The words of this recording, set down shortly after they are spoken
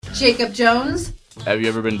Jacob Jones. Have you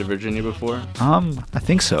ever been to Virginia before? I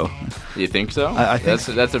think so. You think so? I think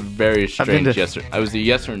that's a very strange yes or. I was a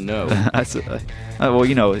yes or no. Well,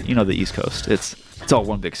 you know the East Coast. It's all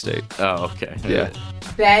one big state. Oh, okay. Yeah.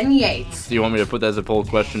 Ben Yates. Do you want me to put that as a poll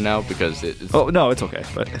question now? Because it's. Oh no, it's okay.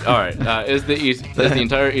 But all right. Is the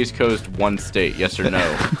entire East Coast one state? Yes or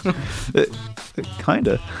no?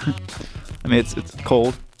 Kinda. I mean, it's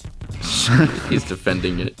cold. He's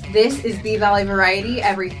defending it. This is The Valley Variety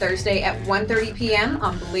every Thursday at 1:30 p.m.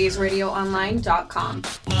 on BlazeRadioOnline.com.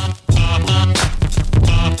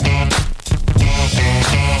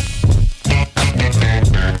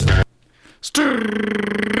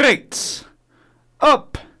 Straight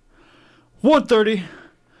up 1:30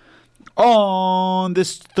 on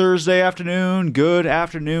this Thursday afternoon. Good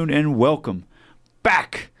afternoon and welcome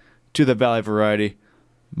back to the Valley Variety.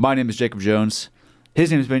 My name is Jacob Jones. His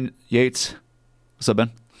name is Ben Yates. What's up,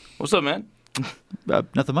 Ben? What's up, man?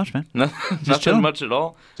 Nothing much, man. Nothing chilling. much at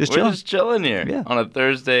all. We're just chilling here on a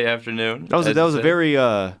Thursday afternoon. That was a very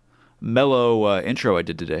mellow intro I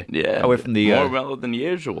did today. Yeah, away from the more mellow than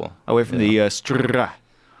usual. Away from the stra.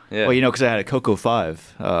 Yeah. Well, because I had a Cocoa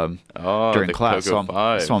 5 during class, Cocoa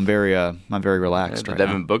 5. So I'm very relaxed right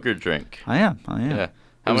Devin now. Booker drink. I am. Yeah.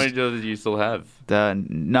 How many do you still have?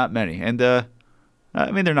 Not many, and I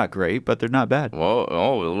mean they're not great, but they're not bad. Whoa!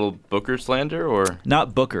 Oh, a little Booker slander, or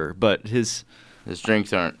not Booker, but his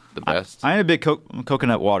drinks aren't the best. I am a big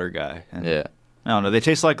coconut water guy. And yeah. I don't know. They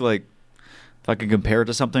taste like if I could compare it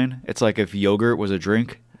to something, it's like if yogurt was a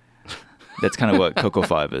drink. That's kind of what Cocoa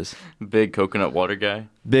 5 is. Big coconut water guy.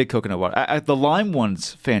 Big coconut water. The lime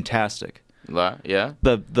one's fantastic. Yeah.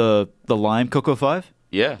 The lime Cocoa 5.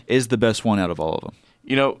 Yeah. Is the best one out of all of them.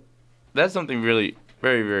 You know, that's something really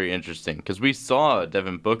very, very interesting because we saw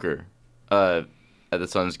Devin Booker at the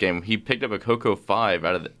Suns game. He picked up a Cocoa 5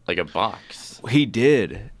 out of a box. He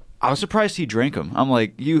did. I was surprised he drank them. I'm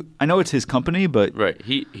like, I know it's his company, but right.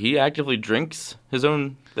 He actively drinks his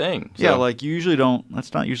own thing. So. Yeah, you usually don't.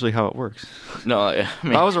 That's not usually how it works. No, I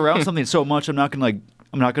mean, if I was around something so much, I'm not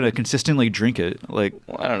gonna consistently drink it. Well,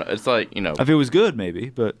 I don't know. It's if it was good, maybe,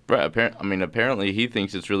 but right. Apparently he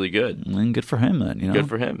thinks it's really good. And good for him, then. Good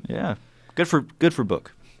for him. Yeah. Good for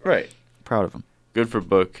Book. Right. Proud of him. Good for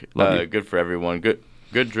Book. Good for everyone. Good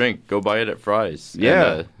drink. Go buy it at Fry's.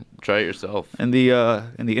 Yeah. And, try it yourself. In the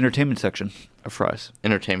entertainment section of Fry's.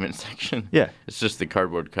 Entertainment section. Yeah. It's just the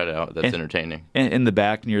cardboard cutout that's entertaining. In the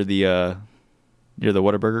back near the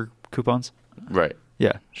Whataburger coupons. Right.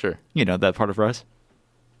 Yeah. Sure. You know that part of Fry's.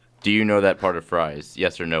 Do you know that part of Fry's?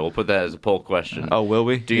 Yes or no? We'll put that as a poll question. Oh, will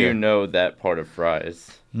we? Do you know that part of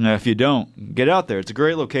Fry's? No, if you don't, get out there. It's a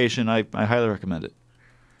great location. I highly recommend it.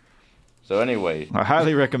 So anyway. I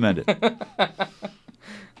highly recommend it.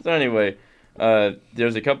 So anyway,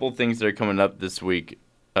 there's a couple things that are coming up this week.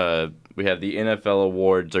 We have the NFL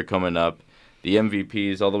awards are coming up. The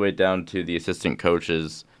MVPs all the way down to the assistant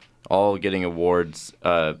coaches all getting awards.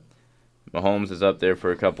 Mahomes is up there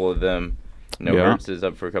for a couple of them. Hurts is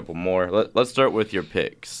up for a couple more. Let's start with your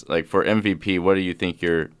picks. For MVP, what do you think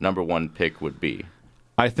your number one pick would be?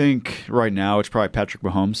 I think right now it's probably Patrick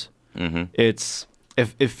Mahomes. Mm-hmm.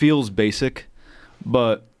 It feels basic,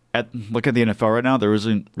 but look at the NFL right now. There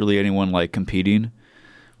isn't really anyone competing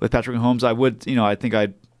with Patrick Mahomes. I think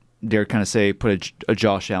I'd dare kind of say put a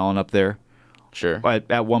Josh Allen up there. Sure.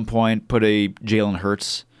 At one point, put a Jalen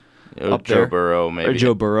Hurts up Joe there. Burrow, maybe. Or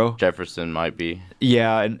Joe Burrow. Jefferson might be.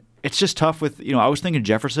 Yeah, and it's just tough with, I was thinking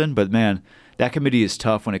Jefferson, but man, that committee is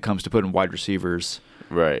tough when it comes to putting wide receivers.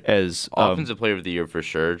 Right. As Offensive Player of the Year for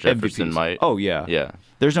sure. Jefferson MVPs. might. Oh, yeah. Yeah.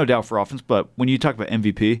 There's no doubt for offense, but when you talk about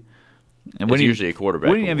MVP, and it's usually a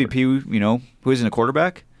quarterback. Winning MVP, who isn't a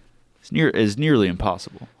quarterback, is nearly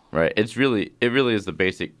impossible. Right. It really is the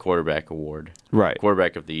basic quarterback award. Right.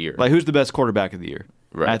 Quarterback of the year. Who's the best quarterback of the year?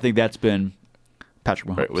 Right. And I think that's been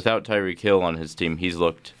Patrick Mahomes. Right. Without Tyreek Hill on his team, he's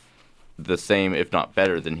looked the same, if not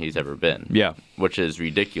better, than he's ever been. Yeah. Which is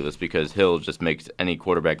ridiculous because Hill just makes any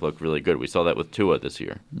quarterback look really good. We saw that with Tua this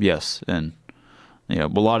year. Yes, and a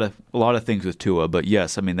lot of things with Tua, but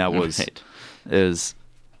yes, I mean that was is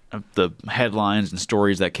the headlines and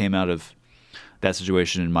stories that came out of that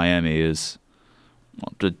situation in Miami is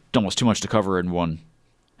almost too much to cover in one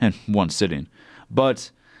sitting.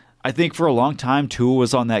 But I think for a long time Tua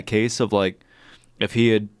was on that case of if he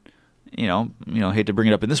had hate to bring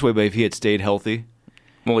it up in this way, but if he had stayed healthy,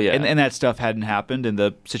 well, yeah, and that stuff hadn't happened, and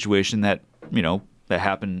the situation that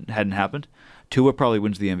hadn't happened, Tua probably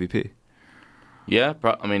wins the MVP. Yeah,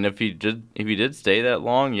 if he did stay that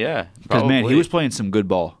long, yeah, because man, he was playing some good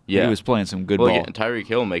ball. Yeah, he was playing some good ball. Yeah, Tyreek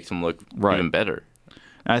Hill makes him look even better.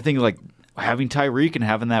 And I think having Tyreek and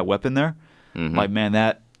having that weapon there, mm-hmm. man,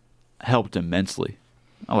 that helped immensely.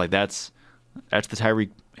 I'm like, that's the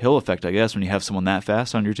Tyreek Hill effect, I guess, when you have someone that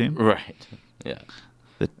fast on your team. Right. Yeah.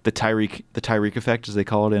 The Tyreek effect, as they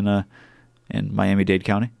call it in Miami-Dade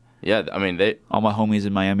County. Yeah, I mean all my homies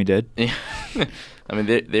in Miami-Dade. Yeah. I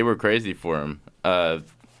mean they were crazy for him.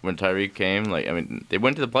 When Tyreek came, they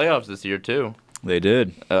went to the playoffs this year too. They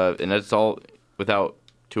did. And that's all without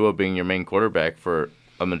Tua being your main quarterback for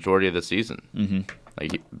a majority of the season. Mm-hmm.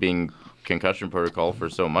 Like being concussion protocol for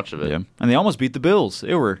so much of it. Yeah. And they almost beat the Bills.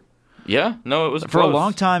 It was for close. a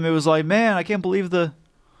long time. It was like, man, I can't believe the.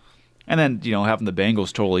 And then having the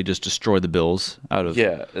Bengals totally just destroy the Bills out of.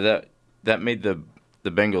 Yeah, that made the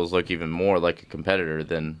Bengals look even more like a competitor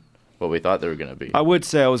than what we thought they were going to be. I would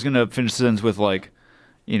say I was going to finish the sentence with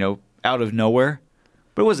out of nowhere,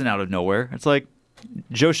 but it wasn't out of nowhere. It's like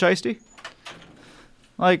Joe Shiesty.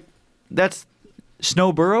 Like that's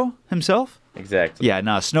Snow Burrow himself. Exactly.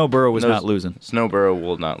 Yeah, Snow Burrow was not losing. Snow Burrow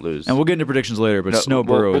will not lose. And we'll get into predictions later, but Snow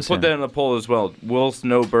Burrow is We'll put that in the poll as well. Will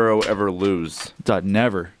Snow Burrow ever lose?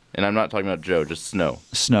 Never. And I'm not talking about Joe, just Snow.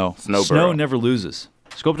 Snow Burrow. never loses.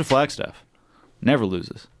 Just go up to Flagstaff. Never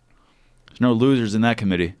loses. There's no losers in that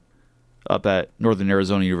committee up at Northern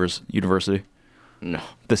Arizona University. No.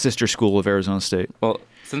 The sister school of Arizona State. Well,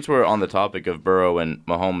 since we're on the topic of Burrow and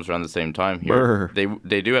Mahomes around the same time here,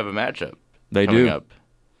 they do have a matchup coming up.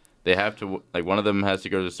 They have to, one of them has to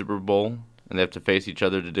go to the Super Bowl, and they have to face each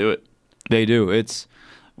other to do it. They do.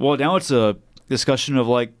 Now it's a discussion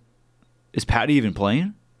of, is Patty even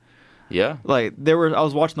playing? Yeah. I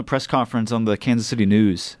was watching the press conference on the Kansas City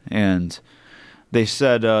News, and they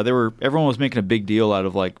said everyone was making a big deal out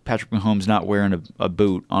of, Patrick Mahomes not wearing a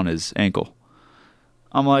boot on his ankle.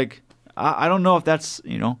 I'm like, I don't know if that's,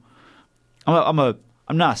 I'm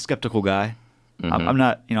not a skeptical guy. Mm-hmm. I'm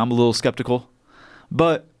not, I'm a little skeptical.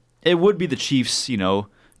 But it would be the Chiefs,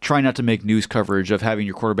 trying not to make news coverage of having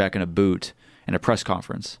your quarterback in a boot in a press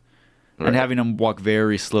conference and having him walk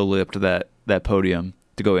very slowly up to that podium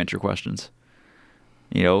to go answer questions.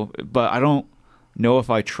 But I don't know if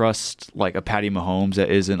I trust a Patty Mahomes that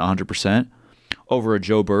isn't 100% over a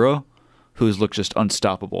Joe Burrow who's looked just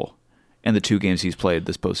unstoppable in the 2 games he's played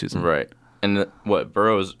this postseason. Right. And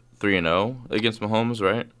Burrow's 3-0 against Mahomes,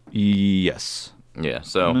 right? Yes. Yeah,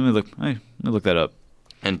 so... Let me look that up.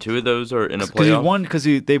 And 2 of those are in a playoff? Because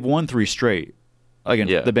they've won 3 straight.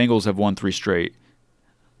 The Bengals have won 3 straight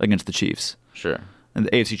against the Chiefs. Sure. In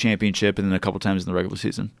the AFC Championship and then a couple times in the regular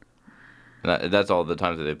season. And that's all the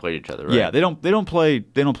times that they played each other, right? Yeah, they don't play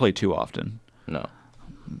too often. No.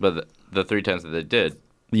 But the 3 times that they did...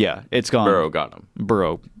 Yeah, it's gone. Burrow got them.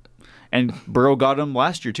 And Burrow got him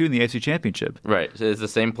last year, too, in the AFC Championship. Right. So it's the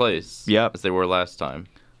same place as they were last time.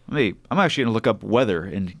 I'm actually going to look up weather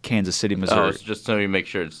in Kansas City, Missouri. Oh, just so you make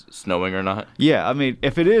sure it's snowing or not? Yeah,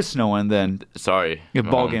 if it is snowing, then... Sorry.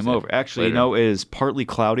 Ball game over. Actually, it is partly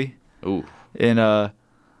cloudy. Ooh.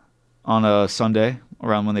 On a Sunday,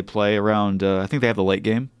 around when they play, I think they have the late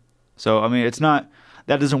game. So, it's not...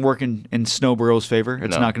 That doesn't work in Snow Burrow's favor.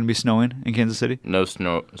 It's not going to be snowing in Kansas City. No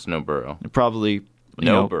Snow Burrow. Probably...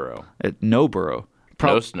 No Burrow. No Burrow.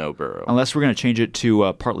 No Snow Burrow. Unless we're going to change it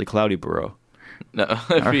to partly cloudy Burrow. No,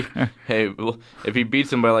 if he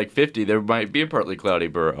beats him by 50, there might be a partly cloudy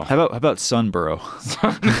Burrow. How about Sun Burrow?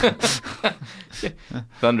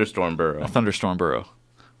 Thunderstorm Burrow. Thunderstorm Burrow.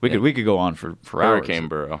 We could go on for Hurricane hours.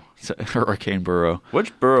 Burrow. Hurricane Burrow.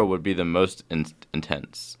 Which Burrow would be the most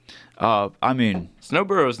intense? Snow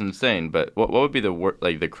Burrow is insane, but what would be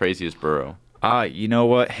the craziest Burrow? You know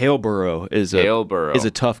what? Hail Burrow is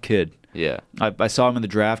a tough kid. Yeah, I saw him in the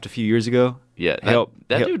draft a few years ago. Yeah,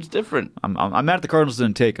 that dude's different. I'm mad at the Cardinals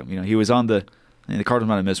didn't take him. He was on the Cardinals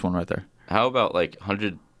might have missed one right there. How about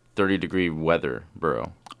 130-degree weather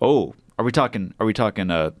Burrow? Oh, are we talking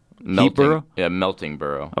melting, heat Burrow? Yeah, melting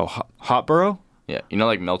Burrow. Oh, hot Burrow? Yeah,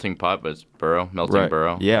 melting pot, but it's Burrow, melting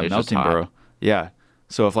Burrow. Yeah, melting Burrow. Yeah.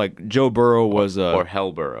 So if Joe Burrow was or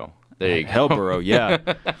Hell Burrow. There you go. Hell Burrow, yeah.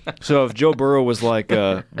 So if Joe Burrow was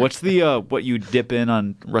what's the what you dip in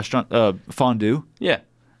on restaurant fondue? Yeah.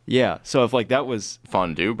 Yeah. So if that was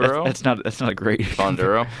Fondue Burrow? That's not a great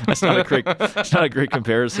Fonduro? That's not a great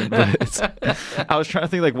comparison, but I was trying to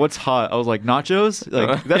think what's hot. I was like nachos?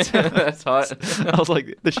 That's hot. I was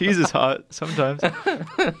like the cheese is hot sometimes.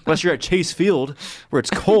 Unless you're at Chase Field where it's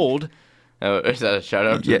cold. Oh, is that a shout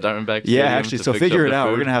out to the Diamondbacks? Yeah, actually, so figure it out.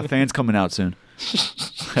 We're gonna have fans coming out soon.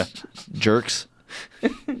 Jerks.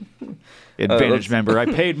 Advantage member. I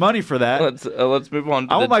paid money for that. Let's move on.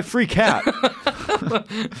 I want my free cat.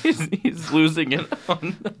 he's losing it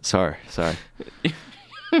on. Sorry.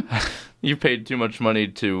 You paid too much money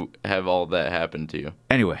to have all that happen to you.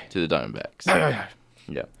 Anyway, to the Diamondbacks.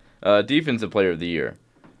 Yeah. Defensive Player of the Year.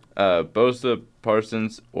 Bosa,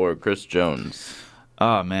 Parsons, or Chris Jones?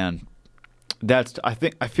 Oh man,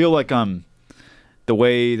 I feel like the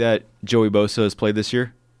way that Joey Bosa has played this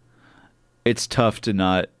year, it's tough to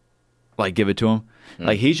not like give it to him.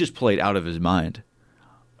 Like he's just played out of his mind,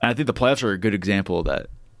 and I think the playoffs are a good example of that.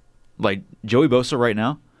 Like Joey Bosa right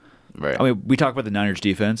now. Right. I mean, we talk about the Niners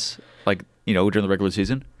defense, like during the regular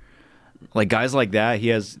season. Like guys like that, he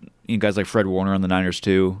has guys like Fred Warner on the Niners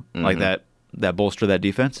too, like that bolster that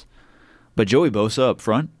defense. But Joey Bosa up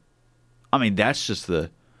front, I mean, that's the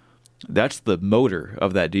motor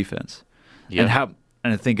of that defense. Yeah.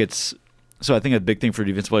 And I think I think a big thing for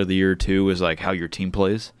Defensive Player of the Year too is like how your team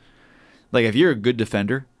plays. Like if you're a good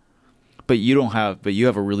defender, but you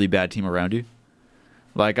have a really bad team around you.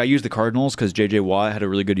 Like I use the Cardinals because J.J. Watt had a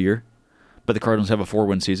really good year, but the Cardinals have a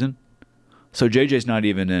 4-win season, so J.J.'s not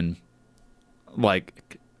even in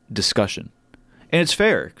like discussion, and it's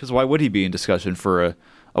fair because why would he be in discussion for a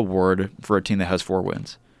award for a team that has 4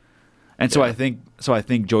 wins? And so I think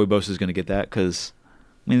Joey Bosa is going to get that because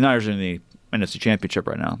the Niners are in the NFC Championship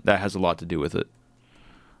right now. That has a lot to do with it.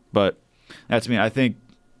 But that's me. I think,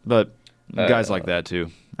 but guys like that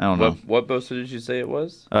too. I don't know. What Bosa did you say it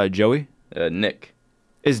was? Joey? Nick.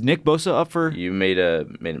 Is Nick Bosa up for? You made a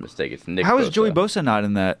mistake. It's Nick. How Bosa. is Joey Bosa not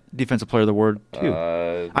in that Defensive Player of the Award too?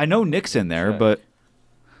 I know Nick's in there, but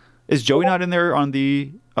is Joey not in there on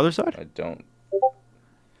the other side? I don't.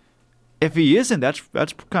 If he isn't, that's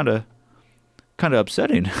kind of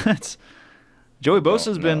upsetting. Joey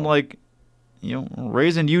Bosa's been like,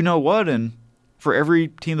 raising what, and for every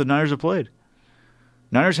team the Niners have played.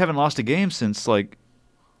 Niners haven't lost a game since like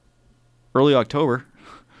early October.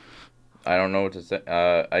 I don't know what to say.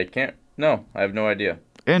 I can't. No, I have no idea.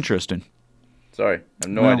 Interesting. Sorry, I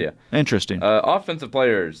have no idea. Interesting. Offensive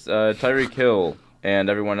players: Tyreek Hill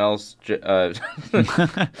and everyone else. You have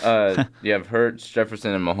Hurts,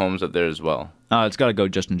 Jefferson, and Mahomes up there as well. It's got to go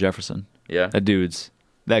Justin Jefferson. Yeah,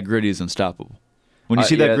 that gritty is unstoppable. When you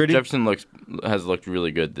see that gritty, Jefferson has looked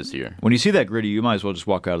really good this year. When you see that gritty, you might as well just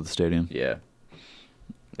walk out of the stadium. Yeah.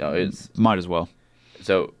 No, might as well.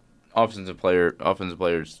 So, offensive players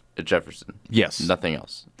at Jefferson. Yes. Nothing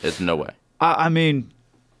else. It's no way. I mean,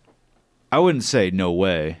 I wouldn't say no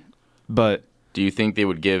way, but do you think they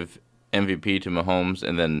would give MVP to Mahomes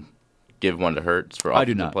and then give one to Hurts for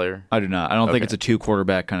offensive player? I do not. I don't think it's a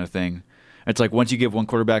 2-quarterback kind of thing. It's like once you give one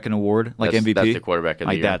quarterback an award, like MVP, that's the quarterback of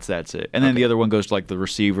the year. That's it. And then the other one goes to like the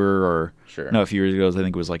receiver, or a few years ago I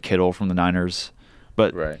think it was like Kittle from the Niners.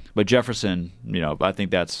 But Jefferson, I think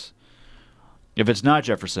that's, if it's not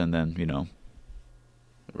Jefferson, then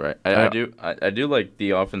Right. I do like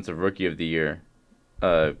the offensive rookie of the year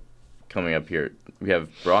coming up here. We have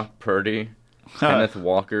Brock Purdy, Kenneth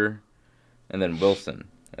Walker, and then Wilson.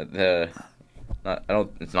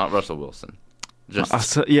 It's not Russell Wilson. Just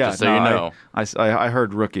so you know. I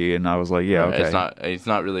heard rookie and I was like, yeah, okay. It's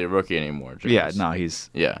not really a rookie anymore. James. Yeah, no, he's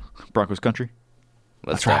Broncos country.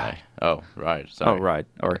 Let's die. Oh, right. Sorry. Oh, right.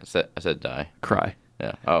 Or I said die. Cry.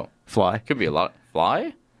 Yeah. Oh. Fly. Could be a lot.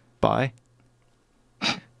 Fly? Bye.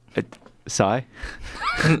 Sigh.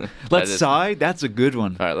 Let's sigh. That's a good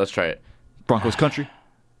one. All right, let's try it. Broncos country.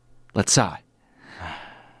 Let's sigh.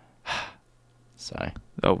 Sigh.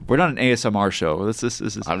 Oh, we're not an ASMR show. This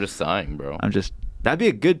is. I'm just sighing, bro. That'd be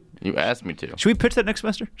a good. You asked me to. Should we pitch that next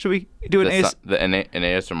semester? Should we do an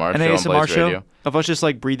ASMR show of us just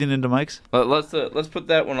like breathing into mics? Let's put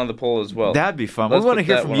that one on the poll as well. That'd be fun. We want to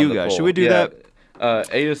hear from you guys. Should we do that?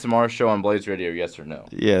 ASMR show on Blaze Radio, yes or no?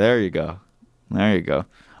 Yeah, there you go.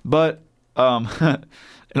 But in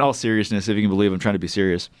all seriousness, if you can believe I'm trying to be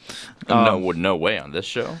serious. No way on this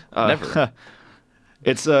show. Never.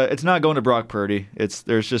 It's not going to Brock Purdy.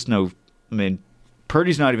 There's just no. I mean,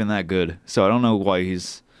 Purdy's not even that good, so I don't know why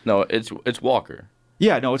he's. No, it's Walker.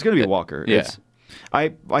 Yeah, no, it's gonna be Walker. Yeah.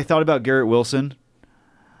 I thought about Garrett Wilson.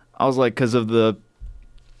 I was like, because of the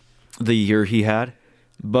year he had,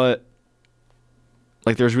 but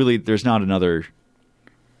like there's not another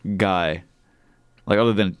guy like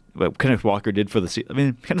other than what Kenneth Walker did for the. I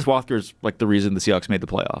mean, Kenneth Walker's like the reason the Seahawks made the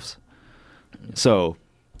playoffs. So,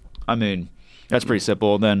 I mean. That's pretty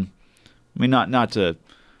simple. And then, I mean, not to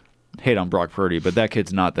hate on Brock Purdy, but that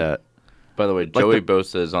kid's not that. By the way, Joey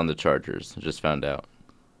Bosa is on the Chargers. I just found out.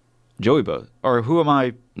 Joey Bosa? Or who am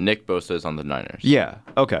I? Nick Bosa is on the Niners. Yeah.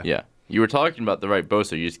 Okay. Yeah. You were talking about the right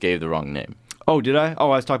Bosa. You just gave the wrong name. Oh, did I?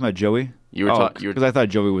 Oh, I was talking about Joey? Because I thought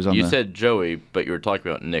Joey was on You said Joey, but you were talking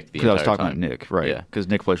about Nick the entire time. Because I was talking about Nick, right. Yeah. Because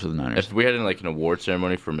Nick plays for the Niners. If we had an award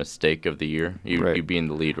ceremony for mistake of the year, you'd be in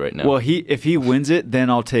the lead right now. Well, if he wins it, then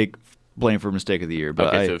I'll take blame for mistake of the year. But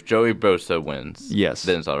Okay, so if Joey Bosa wins, yes,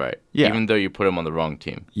 then it's all right. Yeah. Even though you put him on the wrong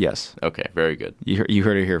team. Yes. Okay, very good. You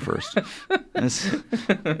heard it here first.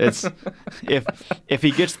 it's if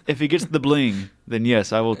he gets the bling, then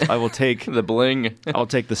yes, I will take The bling. I'll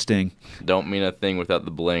take the sting. Don't mean a thing without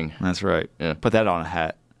the bling. That's right. Yeah. Put that on a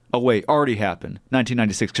hat. Oh wait, already happened.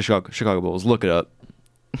 1996 Chicago Bulls. Look it up.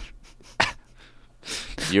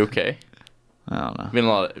 You okay? I don't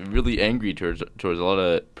know. Been really angry towards a lot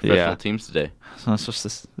of professional teams today. So it's just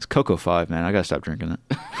this Cocoa 5, man. I gotta stop drinking it.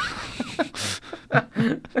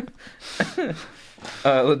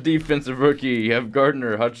 The defensive rookie, you have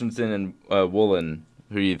Gardner, Hutchinson, and Woolen.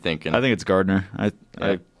 Who are you thinking? I think it's Gardner.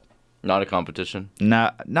 Not a competition?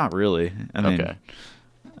 Not really. I mean, Okay.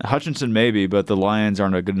 Hutchinson maybe, but the Lions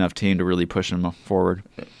aren't a good enough team to really push him forward.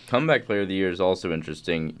 Comeback player of the year is also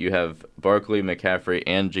interesting. You have Barkley, McCaffrey,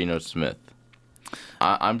 and Geno Smith.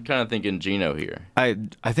 I'm kind of thinking Geno here. I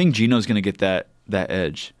think Geno's going to get that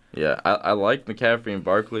edge. Yeah, I like McCaffrey and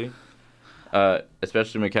Barkley,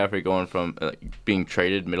 especially McCaffrey going from being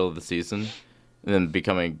traded middle of the season and then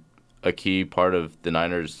becoming a key part of the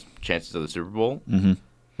Niners' chances of the Super Bowl. Mm-hmm.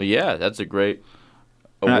 But yeah, that's a great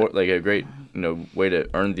award, like a great way to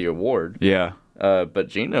earn the award. Yeah. But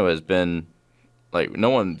Geno has been like no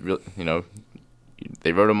one really,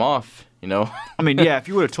 they wrote him off. I mean, yeah. If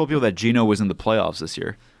you would have told people that Geno was in the playoffs this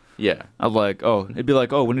year, Yeah. it'd be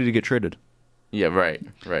like, when did he get traded? Yeah. Right.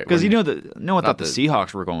 Because no one thought the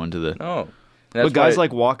Seahawks were going to the. No. But guys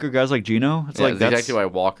like Walker, guys like Geno, that's exactly why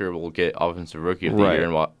Walker will get Offensive Rookie of the Year,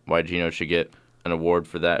 and why Geno should get an award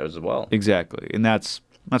for that as well. Exactly, and that's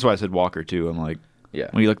why I said Walker too. I'm like,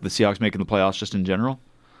 when you look at the Seahawks making the playoffs, just in general,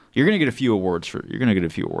 you're gonna get a few awards for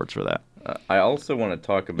that. I also want to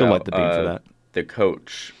talk about light the beam for that. The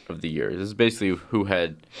coach of the year. This is basically who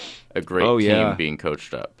had a great team being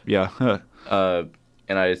coached up. Yeah.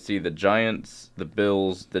 And I see the Giants, the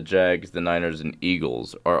Bills, the Jags, the Niners, and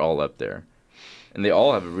Eagles are all up there. And they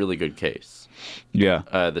all have a really good case. Yeah.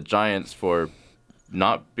 The Giants for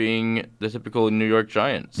not being the typical New York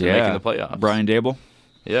Giants and making the playoffs. Brian Dable.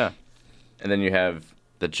 Yeah. And then you have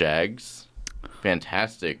the Jags.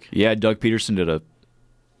 Fantastic. Yeah, Doug Peterson did a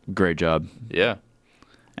great job. Yeah.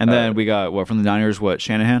 And then we got, from the Niners,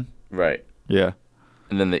 Shanahan? Right. Yeah.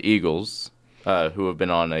 And then the Eagles, who have been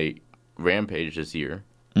on a rampage this year.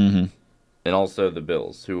 Mm-hmm. And also the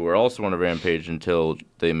Bills, who were also on a rampage until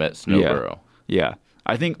they met Snowborough. Yeah.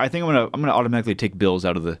 I think I'm gonna automatically take Bills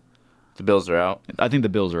out of the. The Bills are out? I think the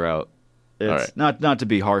Bills are out. It's not to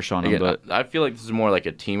be harsh on them, but I feel like this is more like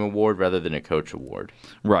a team award rather than a coach award.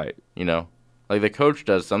 Right. Like the coach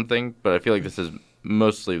does something, but I feel like this is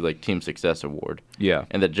mostly like team success award. Yeah.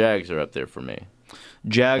 And the Jags are up there for me.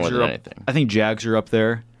 Jags more are than up. anything. I think Jags are up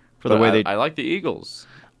there for the way they. I like the Eagles.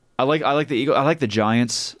 I like the Eagles. I like the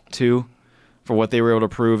Giants too, for what they were able to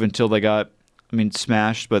prove until they got,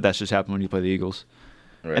 smashed. But that's just happened when you play the Eagles.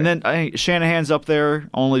 Right. And then I think Shanahan's up there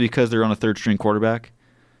only because they're on a third-string quarterback,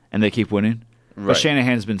 and they keep winning. Right. But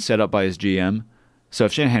Shanahan's been set up by his GM, so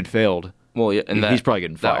if Shanahan failed, he's probably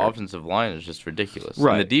getting fired. That offensive line is just ridiculous.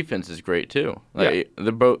 Right. And the defense is great too.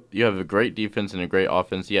 They're both. You have a great defense and a great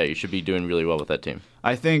offense. Yeah, you should be doing really well with that team.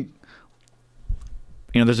 I think.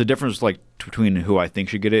 There's a difference between who I think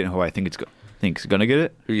should get it and who I think think's gonna get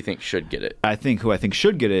it. Who do you think should get it? I think who I think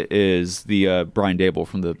should get it is the Brian Dable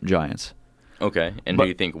from the Giants. Okay, and who do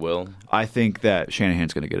you think will? I think that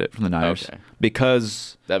Shanahan's going to get it from the Niners. Okay.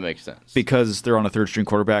 Because that makes sense. Because they're on a third-string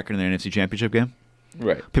quarterback in the NFC Championship game.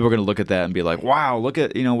 Right. People are going to look at that and be like, "Wow, look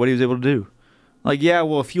at what he was able to do." Like, yeah,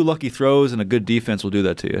 well, a few lucky throws and a good defense will do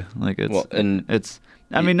that to you. Like,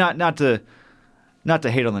 not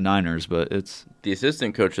to hate on the Niners, but it's the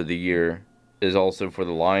assistant coach of the year is also for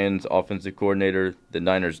the Lions offensive coordinator, the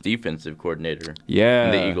Niners defensive coordinator,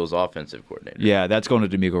 and the Eagles offensive coordinator. Yeah, that's going to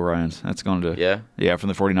D'Amico Ryans. That's going to from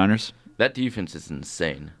the 49ers. That defense is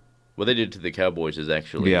insane. What they did to the Cowboys is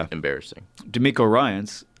actually embarrassing. D'Amico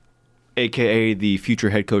Ryans, a.k.a. the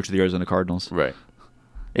future head coach of the Arizona Cardinals. Right.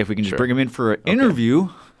 If we can just bring him in for an interview,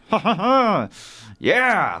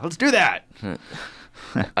 yeah, let's do that.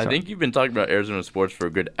 I think you've been talking about Arizona sports for a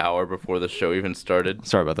good hour before the show even started.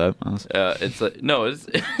 Sorry about that. It's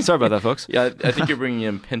sorry about that, folks. Yeah, I think you're bringing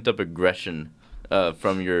in pent-up aggression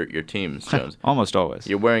from your teams, Jones. Almost always.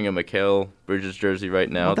 You're wearing a Mikal Bridges jersey right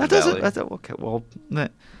now. You're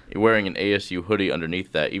wearing an ASU hoodie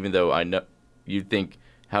underneath that, even though I know you'd think,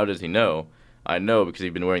 how does he know? I know because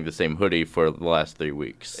he's been wearing the same hoodie for the last 3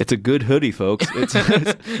 weeks. It's a good hoodie, folks.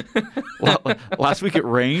 Last week it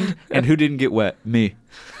rained, and who didn't get wet? Me.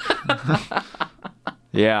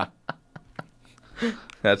 Yeah.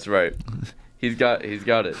 That's right. He's got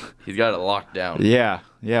it. He's got it locked down. Yeah.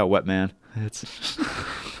 Yeah, Wet Man. It's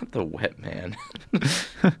The Wet Man.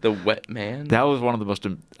 The Wet Man? that was one of the most.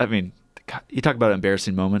 I mean, God, you talk about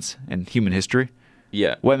embarrassing moments in human history.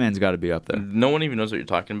 Yeah. Wet Man's got to be up there. No one even knows what you're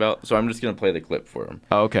talking about, so I'm just going to play the clip for him.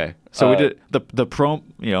 Oh, okay. So we did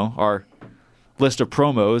our list of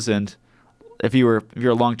promos, and if you're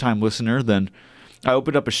a long-time listener, then I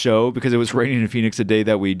opened up a show because it was raining in Phoenix the day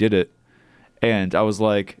that we did it, and I was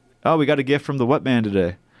like, "Oh, we got a gift from the Wet Man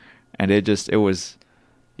today," and it was.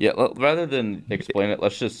 Yeah, rather than explain it,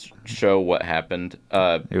 let's just show what happened.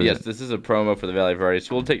 Yes, this is a promo for the Valley Variety,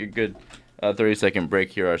 so we'll take a good 30-second break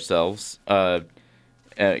here ourselves. Get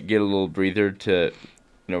a little breather to,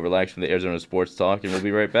 relax from the Arizona sports talk, and we'll be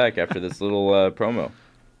right back after this little promo.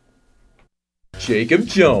 Jacob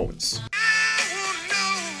Jones.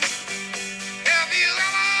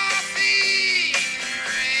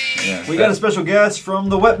 Yeah. We got a special guest from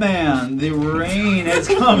the Wet Man. The rain has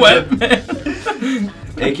come. Wet Man.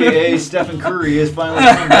 AKA Stephen Curry is finally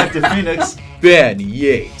coming back to Phoenix. Ben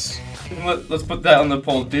Yates. Let's put that on the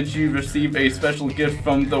poll. Did you receive a special gift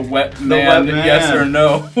from the Wet Man? Wet Man. Yes or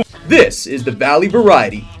no? This is the Valley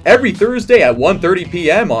Variety, every Thursday at 1:30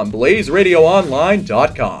 p.m. on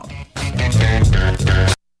BlazeRadioOnline.com.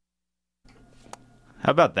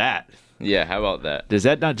 How about that? Yeah, how about that? Does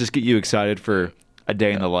that not just get you excited for a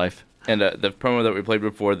day in the life? And the promo that we played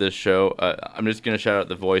before this show, I'm just going to shout out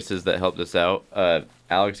the voices that helped us out.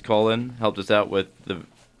 Alex Cullen helped us out with the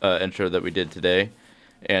intro that we did today.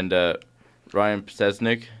 And Ryan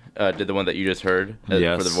Psesnik did the one that you just heard for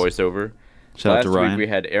the voiceover. Shout out to Ryan. Last week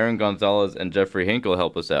we had Aaron Gonzalez and Jeffrey Hinkle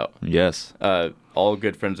help us out. Yes. All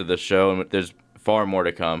good friends of the show, and there's far more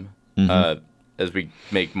to come as we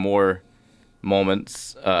make more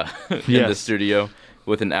moments in the studio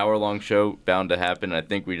with an hour-long show bound to happen. I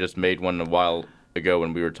think we just made one a while ago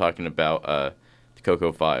when we were talking about the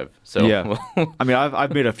Coco 5. So yeah. I mean,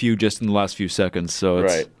 I've made a few just in the last few seconds, so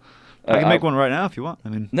it's... Right. I can make one right now if you want. I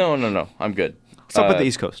mean, No. I'm good. Stop at the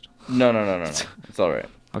East Coast. No. It's all right.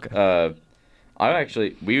 Okay.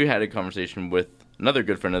 We had a conversation with another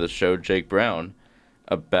good friend of the show, Jake Brown,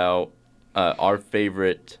 about our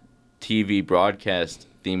favorite TV broadcast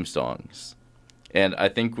theme songs. And I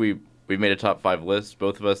think we've made a top 5 list.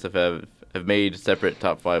 Both of us have made separate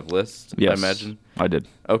top 5 lists, Yes, I imagine. I did.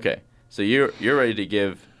 Okay. So you're ready to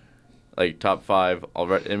give top 5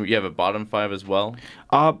 already, and you have a bottom 5 as well?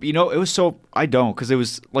 It was I don't, because it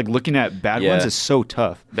was like looking at bad ones is so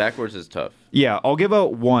tough. Backwards is tough. Yeah, I'll give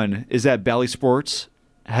out one. Is that Bally Sports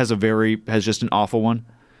has just an awful one.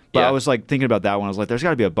 But Yeah. I was like thinking about that one. I was like, there's got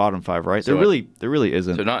to be a bottom 5, right? So there really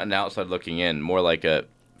isn't. So not an outside looking in, more like a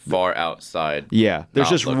far outside. Yeah, there's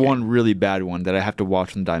not just looking. one really bad one that I have to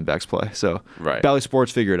watch when the Diamondbacks play. So Right. Bally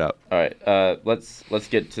Sports, figure it out. All right. Let's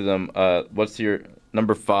get to them. What's your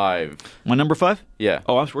number 5? My number 5? Yeah.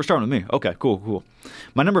 Oh, we're starting with me. Okay, cool.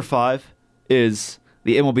 My number 5 is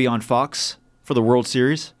the MLB on Fox for the World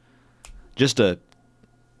Series. Just a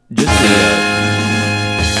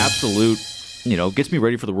absolute, gets me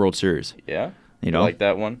ready for the World Series. Yeah. You like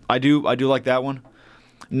that one? I do like that one.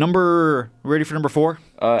 Ready for number 4?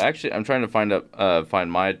 Actually, I'm trying to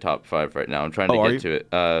find my top 5 right now. I'm trying to get to it.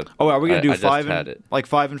 Are we gonna do 5 had it. like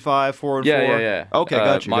 5 and 5, 4 and 4? Yeah. Okay,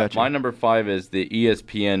 got you. My number 5 is the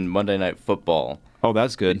ESPN Monday Night Football. Oh,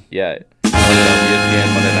 that's good. Yeah.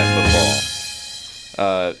 ESPN Monday Night Football.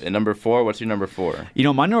 And number 4, what's your number 4?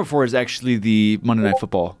 My number 4 is actually the Monday Night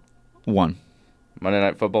Football one. Monday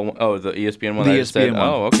Night Football. Oh, the ESPN one. The that I just ESPN said? one.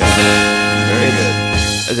 Oh, okay. Very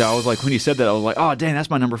good. I was like, when you said that, I was like, oh, dang, that's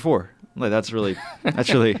my number 4. Like, that's really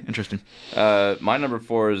interesting. My number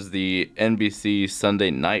 4 is the NBC Sunday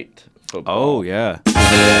Night Football. Oh, yeah.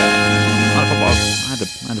 I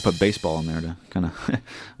had to put baseball in there to kind of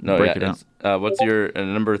break it out. What's your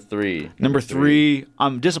number 3? Number 3,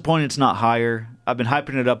 I'm disappointed it's not higher. I've been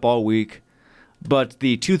hyping it up all week. But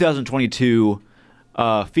the 2022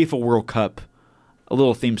 FIFA World Cup, a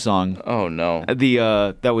little theme song. Oh, no.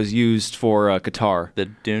 That was used for Qatar. The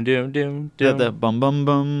doom, doom, doom, Yeah, doom. the bum, bum,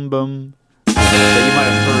 bum, bum. That you might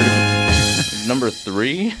have heard Number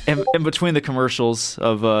 3? in between the commercials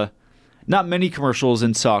of not many commercials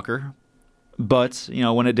in soccer. But,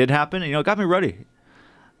 when it did happen, it got me ready.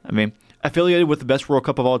 I mean, affiliated with the best World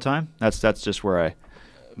Cup of all time. That's just where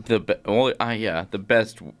The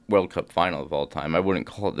best World Cup final of all time. I wouldn't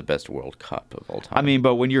call it the best World Cup of all time. I mean,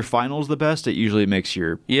 but when your final's the best, it usually makes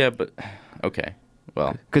your... Yeah, but okay.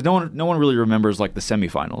 Well, because no one really remembers like the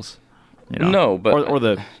semifinals. No, but or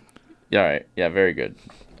the... Yeah, all right. Yeah, very good.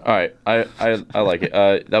 All right. I like it.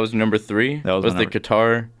 That was number 3. That was my the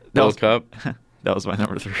Qatar World Cup. That was my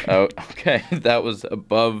number 3. Oh, okay. That was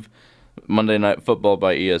above Monday Night Football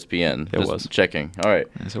by ESPN. It Just was. checking. All right.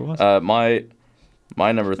 Yes, it was.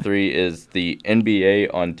 My number 3 is the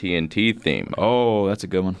NBA on TNT theme. Oh, that's a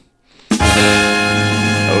good one.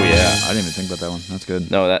 Oh yeah. I didn't even think about that one. That's good.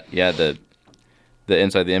 No, the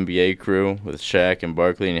Inside the NBA crew with Shaq and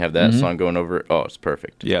Barkley, and you have that song going over. Oh, it's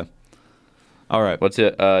perfect. Yeah. All right. What's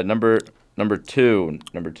it? Number two,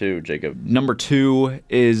 Jacob. Number 2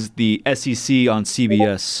 is the SEC on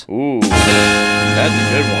CBS. Ooh, that's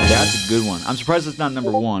a good one. That's a good one. I'm surprised it's not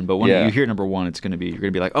number 1, but when Yeah. you hear number 1, you're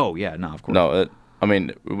gonna be like, oh yeah, no, of course. No, I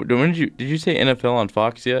mean, did you say NFL on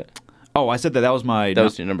Fox yet? Oh, I said that was my. That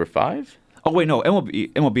was your number 5. Oh wait, no,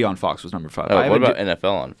 MLB on Fox was number 5. Oh, what about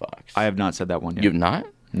NFL on Fox? I have not said that one yet. You've not?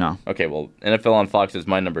 No. Okay, well, NFL on Fox is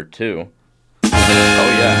my number 2.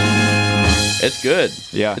 Oh yeah, it's good.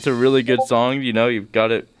 Yeah. It's a really good song. You know, you've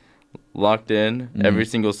got it locked in every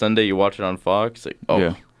single Sunday. You watch it on Fox. Like,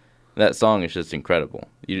 Yeah. that song is just incredible.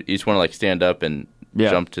 You just want to like stand up and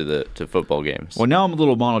jump to football games. Well, now I'm a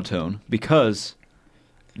little monotone because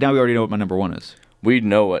now we already know what my number 1 is. We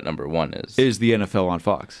know what number 1 is. Is the NFL on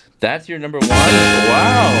Fox. That's your number 1?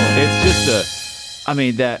 Wow. It's just I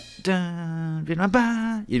mean that.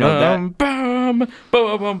 You know that.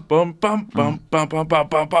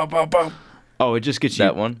 Oh, it just gets you.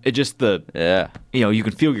 That one? It just Yeah. you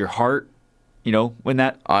can feel your heart. When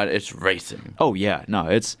that. It's racing. Oh yeah, no,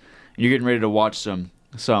 you're getting ready to watch some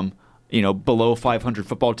below 500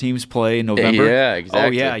 football teams play in November. Yeah,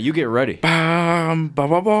 exactly. Oh yeah, you get ready. Bum, bum,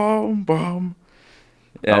 bum, bum, bum.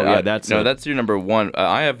 Yeah, that's your number 1.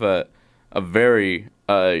 I have a very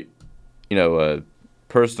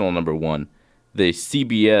personal number 1, the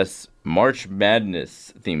CBS March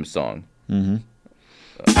Madness theme song. Mm-hmm.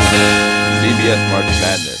 CBS March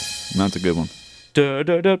Madness. That's a good one. Da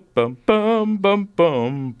da da bum bum bum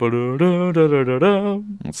bum ba da da da da da da.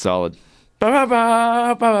 That's solid. Ba ba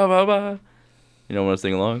ba ba ba ba. You don't want to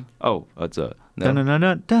sing along? Oh, that's a. No.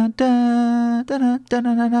 Yeah.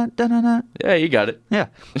 Yeah, you got it. Yeah.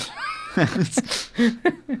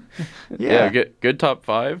 Yeah, good top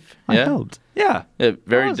 5. I Yeah, helped. Yeah.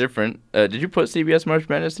 very different. Did you put CBS March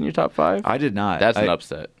Madness in your top 5? I did not. That's an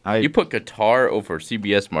upset. You put Guitar over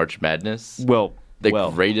CBS March Madness. Well, the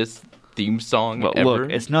greatest theme song ever.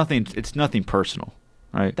 Look, it's nothing personal,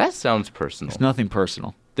 right? That sounds personal. It's nothing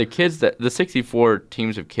personal. The 64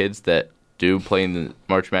 teams of kids that do play in the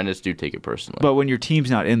March Madness do take it personally. But when your team's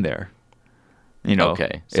not in there,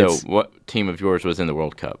 Okay, so what team of yours was in the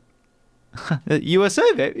World Cup? USA,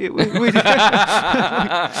 baby.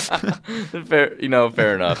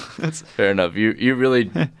 Fair enough. Fair enough. You really,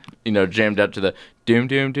 jammed out to the doom,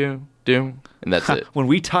 doom, doom, doom, and that's it. When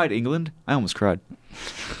we tied England, I almost cried.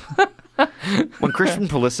 When Christian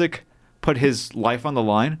Pulisic put his life on the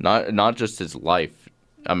line. Not just his life,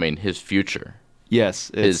 I mean his future. Yes,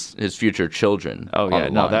 his future children. Oh yeah,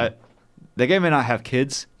 no, line. that guy may not have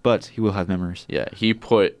kids, but he will have memories. Yeah, he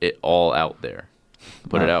put it all out there.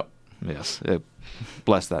 Put it out. Yes,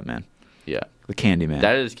 bless that man. Yeah, the Candy Man.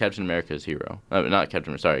 That is Captain America's hero. Not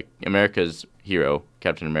Captain. Sorry, America's hero,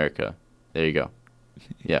 Captain America. There you go.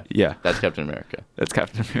 Yeah, yeah. That's Captain America. That's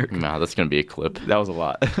Captain America. Wow, that's gonna be a clip. That was a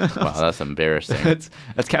lot. Wow, that's embarrassing.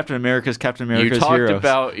 That's Captain America's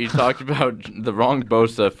hero. You talked about the wrong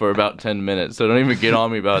Bosa for about 10 minutes, so don't even get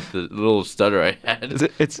on me about the little stutter I had.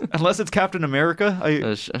 Unless it's Captain America.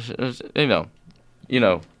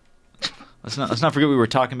 Let's not forget we were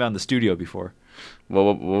talking about in the studio before.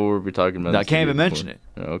 What were we talking about? I can't even mention it.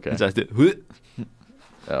 Oh, okay.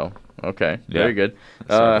 Oh, okay. Yeah. Very good.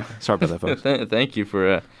 Sorry about that, folks. Thank you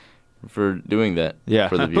for doing that. Yeah.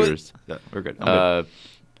 For the viewers. Yeah, we're good.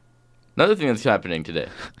 Another thing that's happening today.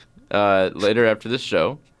 Later after this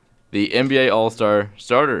show, the NBA All-Star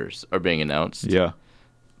starters are being announced. Yeah.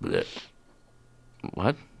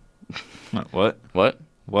 What? What? What?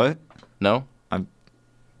 What? No?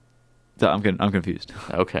 I'm confused.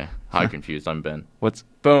 Okay. I'm confused. I'm Ben. What's...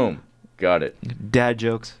 Boom. Got it. Dad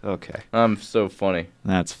jokes? Okay. I'm so funny.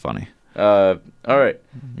 That's funny. All right.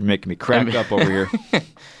 You're making me crack up over here.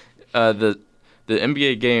 The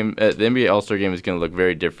NBA game, the NBA All-Star game is going to look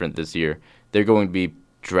very different this year. They're going to be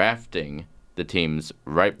drafting the teams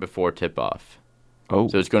right before tip-off. Oh.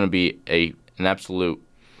 So it's going to be an absolute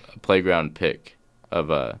playground pick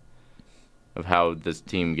of how this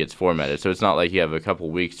team gets formatted. So it's not like you have a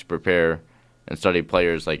couple weeks to prepare and study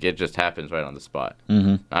players. Like, it just happens right on the spot.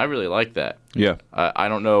 Mm-hmm. I really like that. Yeah. I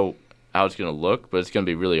don't know how it's going to look, but it's going to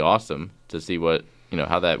be really awesome to see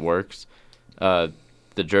how that works. The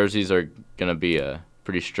jerseys are going to be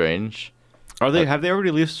pretty strange. Are they? Have they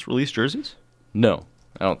already released jerseys? No,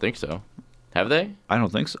 I don't think so. Have they? I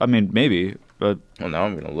don't think so. I mean, maybe, but... Well, now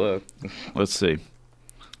I'm going to look. Let's see.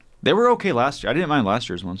 They were okay last year. I didn't mind last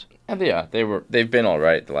year's ones. And yeah, they've been all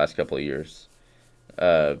right the last couple of years.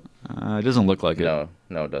 It doesn't look like it.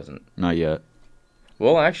 No, it doesn't. Not yet.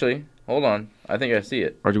 Well, actually, hold on. I think I see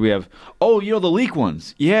it. Or do we have? Oh, the leak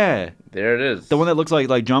ones. Yeah, There it is. the one that looks like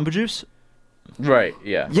Jamba Juice. Right.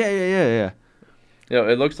 Yeah. Yeah.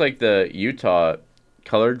 It looks like the Utah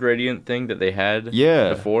color gradient thing that they had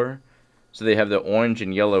before. So they have the orange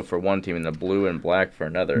and yellow for one team and the blue and black for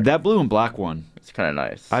another. That blue and black one. It's kind of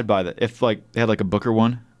nice. I'd buy that if they had a Booker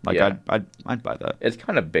one. Yeah. I'd buy that. It's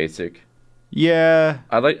kind of basic. Yeah.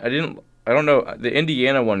 I don't know. The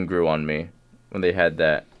Indiana one grew on me when they had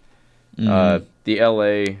that. Mm-hmm. The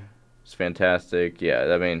LA is fantastic.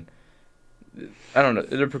 Yeah, I mean, I don't know.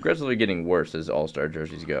 They're progressively getting worse as All-Star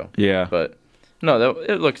jerseys go. Yeah. But no,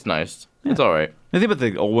 it looks nice. Yeah. It's all right. I think about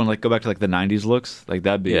the old one, go back to the '90s looks.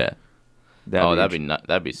 That'd be. Yeah.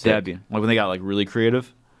 That'd be sick. That'd be when they got really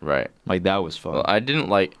creative. Right. That was fun. Well, I didn't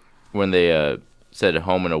like when they said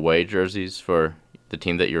home and away jerseys for the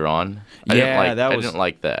team that you're on. I didn't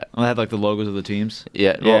like that. They had the logos of the teams.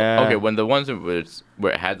 Yeah. Well, okay. When the ones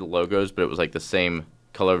where it had the logos, but it was the same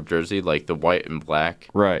color of jersey, the white and black.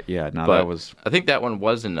 Right. Yeah. No, but that was. I think that one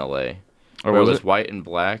was in LA. Or where was it was it? white and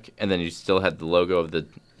black, and then you still had the logo of the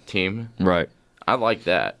team. Right. I like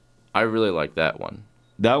that. I really like that one.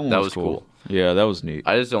 That one was cool. Yeah, that was neat.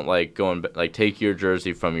 I just don't like going take your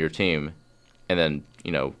jersey from your team, and then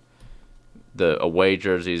the away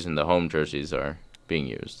jerseys and the home jerseys are being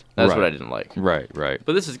used. That's what I didn't like. Right.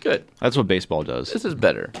 But this is good. That's what baseball does. This is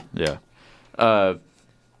better. Yeah. But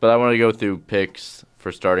I want to go through picks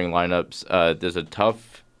for starting lineups. There's a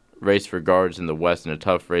tough race for guards in the West and a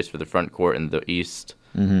tough race for the front court in the East.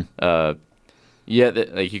 Mm-hmm.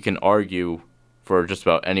 You can argue for just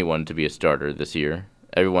about anyone to be a starter this year.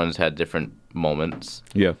 Everyone's had different moments.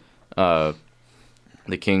 Yeah.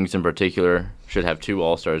 The Kings in particular should have 2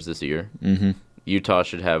 All-Stars this year. Mm-hmm. Utah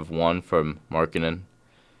should have 1 from Markkanen.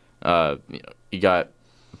 You got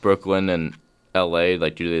Brooklyn and LA.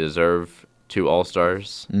 Do they deserve 2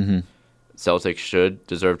 All-Stars? Mm-hmm. Celtics should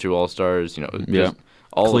deserve 2 All-Stars. Yeah.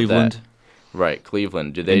 All Cleveland. of that. Right.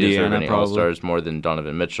 Cleveland. Do they Indiana, deserve any probably. All-Stars more than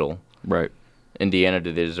Donovan Mitchell? Right. Indiana,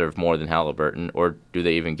 do they deserve more than Halliburton, or do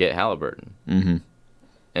they even get Halliburton? Mm-hmm.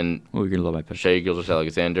 And you're gonna love my pick. Shai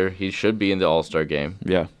Gilgeous-Alexander, he should be in the All-Star game.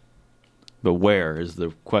 Yeah. But where is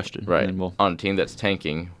the question? Right. And on a team that's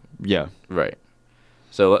tanking. Yeah. Right.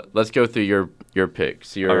 So let's go through your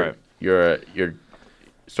picks. All right. Your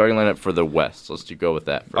starting lineup for the West. Let's go with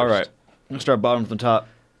that first. All right. I'm gonna start bottom from the top.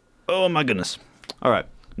 Oh my goodness. All right.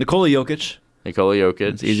 Nikola Jokic.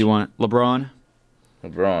 It's an easy one. LeBron.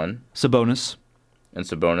 Sabonis. And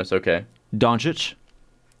Sabonis. Okay. Doncic.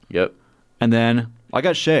 Yep. And then I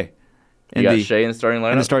got Shai. You got Shai in the starting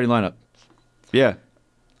lineup? In the starting lineup. Yeah.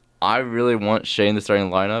 I really want Shai in the starting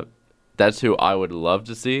lineup. That's who I would love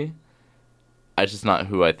to see. It's just not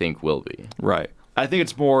who I think will be. Right. I think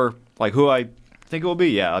it's more who I think it will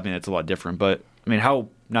be. Yeah, I mean, it's a lot different. But, I mean, how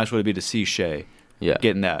nice would it be to see Shai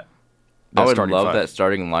getting that I would starting love five? that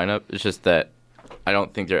starting lineup. It's just that I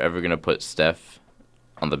don't think they're ever going to put Steph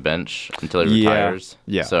on the bench until he retires.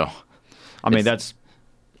 Yeah. So, I mean, it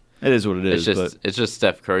is what it is. It's just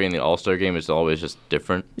Steph Curry in the All-Star game is always just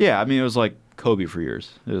different. Yeah, I mean, it was like Kobe for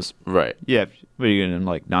years. It was right. Yeah, what are you going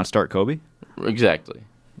to not start Kobe? Exactly.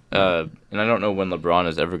 And I don't know when LeBron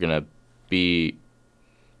is ever going to be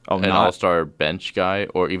an All-Star bench guy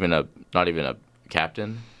or even not even a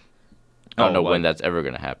captain. I don't know when that's ever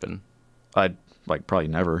going to happen. I'd probably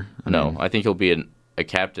never. I think he'll be a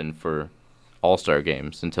captain for All-Star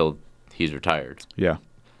games until he's retired. Yeah.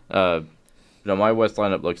 My West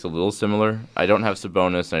lineup looks a little similar. I don't have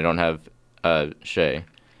Sabonis and I don't have Shai,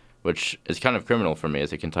 which is kind of criminal for me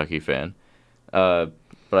as a Kentucky fan. But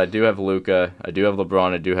I do have Luka, I do have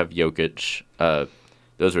LeBron, I do have Jokic.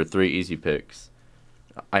 Those are 3 easy picks.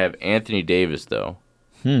 I have Anthony Davis, though,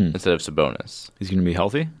 instead of Sabonis. He's going to be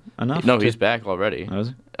healthy enough? No, he's back already. Oh, is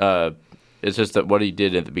he? It's just that what he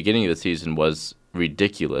did at the beginning of the season was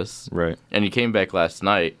ridiculous. Right. And he came back last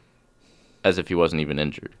night as if he wasn't even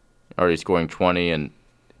injured. Already scoring 20 and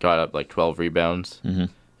got up 12 rebounds. Mm-hmm.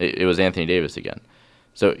 It was Anthony Davis again.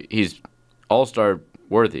 So he's all-star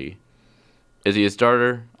worthy. Is he a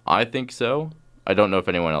starter? I think so. I don't know if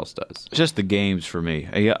anyone else does. It's just the games for me.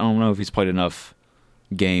 I don't know if he's played enough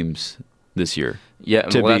games this year. Yeah,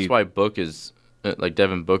 that's why Book is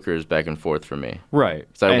Devin Booker is back and forth for me. Right.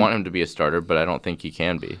 Because I want him to be a starter, but I don't think he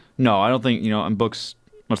can be. No, I don't think, and Book's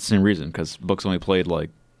not the same reason because Book's only played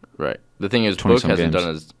Right. The thing is, Book hasn't done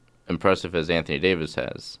as impressive as Anthony Davis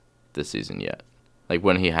has this season yet.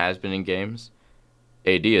 When he has been in games,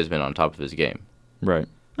 AD has been on top of his game. Right.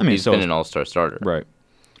 I mean, he's been an all-star starter. Right.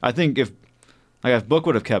 I think if Book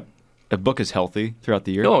would have kept, if Book is healthy throughout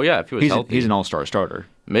the year. Oh yeah, if he was healthy, he's an all-star starter.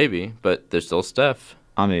 Maybe, but there's still Steph.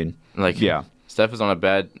 I mean, yeah. Steph is on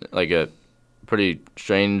a pretty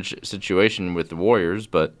strange situation with the Warriors,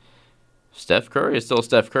 but Steph Curry is still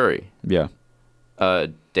Steph Curry. Yeah.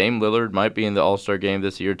 Dame Lillard might be in the All-Star game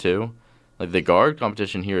this year too. Like the guard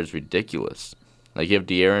competition here is ridiculous. Like you have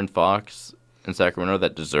De'Aaron Fox in Sacramento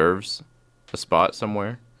that deserves a spot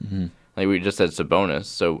somewhere. Mm-hmm. Like we just said Sabonis,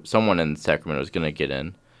 so someone in Sacramento is going to get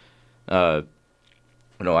in. I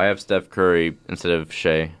have Steph Curry instead of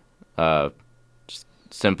Shea, just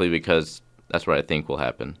simply because that's what I think will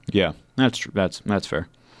happen. Yeah, that's true. That's fair.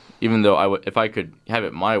 Even though if I could have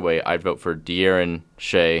it my way, I'd vote for De'Aaron,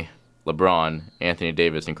 Shea, LeBron, Anthony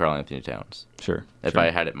Davis, and Karl Anthony Towns. Sure. If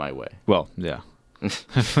I had it my way. Well, yeah.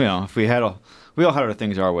 If we all had our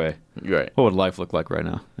things our way, right? What would life look like right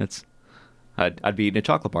now? I'd be eating a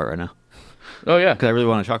chocolate bar right now. Oh yeah, because I really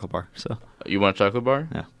want a chocolate bar. So you want a chocolate bar?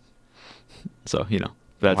 Yeah. So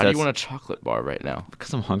why do you want a chocolate bar right now?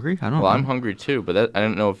 Because I'm hungry. I don't know. Well, I'm hungry too, but I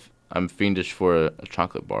don't know if I'm fiendish for a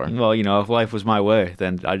chocolate bar. Well, if life was my way,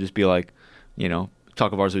 then I'd just be like,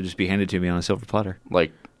 chocolate bars would just be handed to me on a silver platter.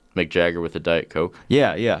 Like Mick Jagger with a Diet Coke?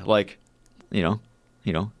 Yeah. Like,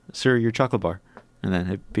 sir, your chocolate bar. And then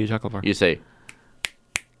it'd be a chocolate bar. You say,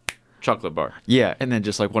 chocolate bar. Yeah, and then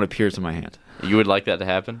just like one appears in my hand. You would like that to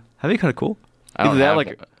happen? That'd be kind of cool. I'm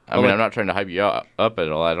not trying to hype you up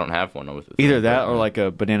at all. I don't have one with it. Either that or like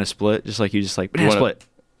a banana split, just like banana split.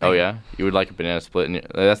 Oh yeah, you would like a banana split, and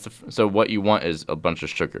so what you want is a bunch of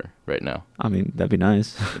sugar right now. I mean, that'd be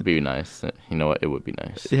nice. It'd be nice. You know what? It would be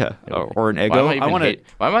nice. Yeah, or an Eggo.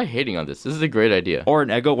 Why am I hating on this? This is a great idea. Or an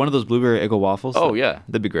Eggo, one of those blueberry Eggo waffles. Oh yeah,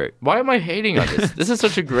 that'd be great. Why am I hating on this? This is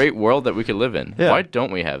such a great world that we could live in. Yeah. Why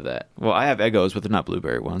don't we have that? Well, I have Eggos, but they're not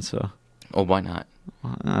blueberry ones, so. Oh, why not?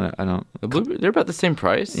 Well, I don't. They're about the same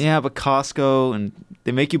price. Yeah, but Costco and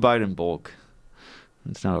they make you buy it in bulk.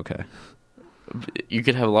 It's not okay. You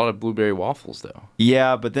could have a lot of blueberry waffles, though.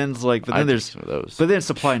 Yeah, but then it's like, there's some of those. But then it's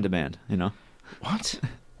supply and demand, What?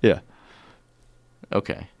 Yeah.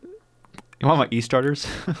 Okay. You want my E-starters?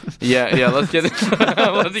 Yeah. Let's get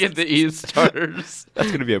the E-starters. That's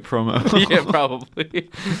gonna be a promo. Yeah, probably.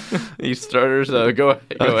 E-starters. Go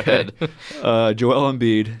ahead. Joel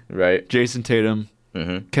Embiid. Right. Jason Tatum.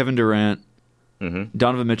 Mm-hmm. Kevin Durant. Mm-hmm.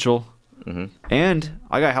 Donovan Mitchell. Mm-hmm. And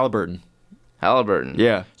I got Halliburton.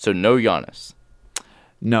 Yeah. So no Giannis.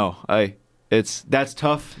 No, that's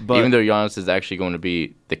tough. But even though Giannis is actually going to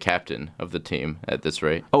be the captain of the team at this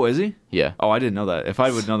rate. Oh, is he? Yeah. Oh, I didn't know that. If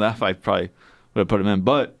I would know that, I probably would have put him in.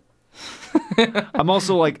 But I'm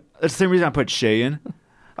also like, that's the same reason I put Shea in,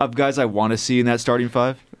 of guys I want to see in that starting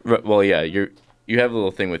five. Right, well, yeah, you have a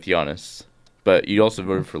little thing with Giannis, but you also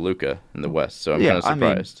voted for Luka in the West, so I'm kind of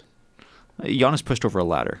surprised. Giannis pushed over a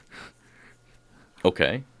ladder.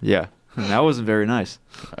 Okay. Yeah. That wasn't very nice.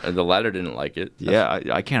 The ladder didn't like it. Yeah,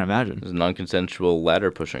 I can't imagine. It was non-consensual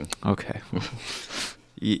ladder pushing. Okay.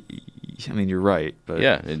 I mean, you're right, but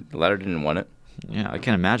yeah, the ladder didn't want it. Yeah, I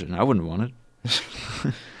can't imagine. I wouldn't want it.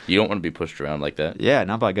 You don't want to be pushed around like that. Yeah,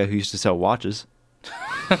 not by a guy who used to sell watches.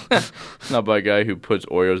 Not by a guy who puts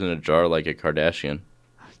Oreos in a jar like a Kardashian.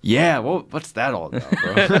 Yeah, well, what's that all about,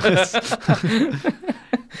 bro?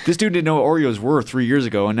 This dude didn't know what Oreos were 3 years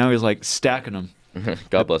ago, and now he's like stacking them.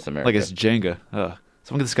 God bless America. Like it's Jenga.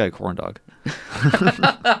 Someone get this guy a corn dog.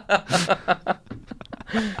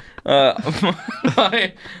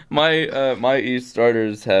 My East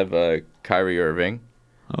starters have Kyrie Irving,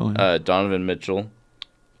 Donovan Mitchell,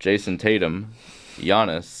 Jason Tatum,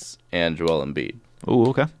 Giannis, and Joel Embiid. Oh,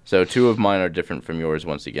 okay. So two of mine are different from yours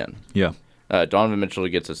once again. Yeah. Donovan Mitchell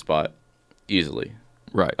gets a spot easily.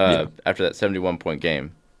 Right. After that 71-point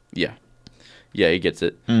game. Yeah. Yeah, he gets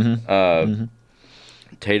it. Mm-hmm.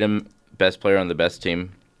 Tatum, best player on the best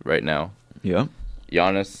team right now. Yeah.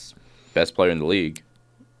 Giannis, best player in the league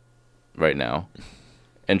right now.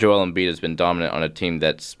 And Joel Embiid has been dominant on a team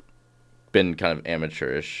that's been kind of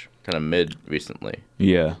amateurish, kind of mid recently.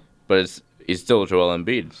 Yeah. But he's still Joel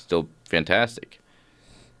Embiid, still fantastic.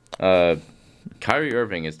 Kyrie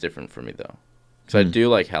Irving is different for me, though. Because I do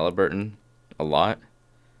like Halliburton a lot.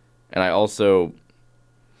 And I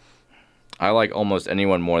like almost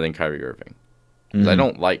anyone more than Kyrie Irving. Because I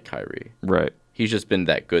don't like Kyrie. Right. He's just been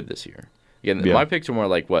that good this year. Again, my picks are more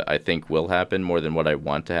like what I think will happen more than what I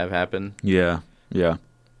want to have happen. Yeah. Yeah.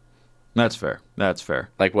 That's fair.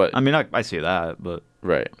 Like what? I mean, I see that, but...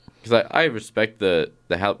 Right. Because I respect the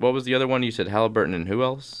what was the other one? You said Halliburton and who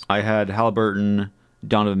else? I had Halliburton,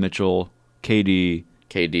 Donovan Mitchell, KD.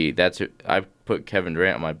 That's who I put Kevin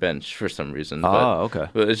Durant on my bench for some reason. Okay.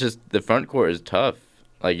 But it's just the front court is tough.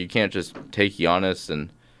 Like you can't just take Giannis and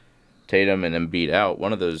Tatum and Embiid out,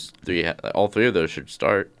 one of those three, all three of those should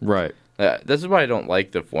start. Right. This is why I don't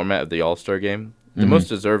like the format of the All-Star game. The most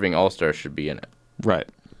deserving All-Star should be in it. Right.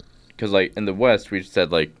 Because, like, in the West, we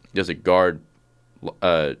said, like, there's a guard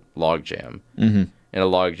logjam and a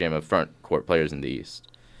logjam of front court players in the East.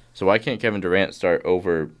 So why can't Kevin Durant start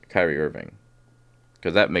over Kyrie Irving?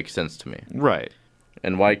 Because that makes sense to me. Right.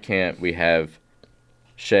 And why can't we have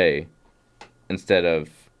Shea instead of,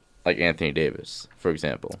 like, Anthony Davis, for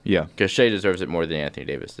example? Yeah. Because Shea deserves it more than Anthony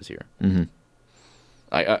Davis this year. Mm-hmm.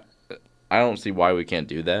 I don't see why we can't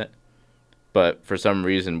do that. But for some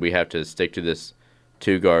reason, we have to stick to this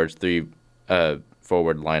 2 guards, 3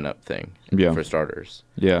 forward lineup thing for starters.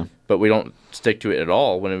 Yeah. But we don't stick to it at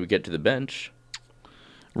all when we get to the bench.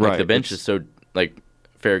 Like, Right. the bench is so, like,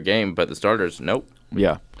 fair game, but the starters, nope.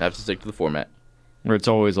 Yeah. Have to stick to the format. Where it's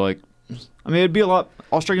always like, I mean, it'd be a lot.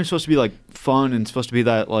 All-Star Game's supposed to be like fun and supposed to be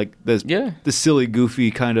that like this silly,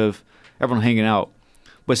 goofy kind of everyone hanging out,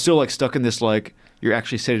 but still like stuck in this like you're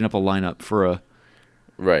actually setting up a lineup for a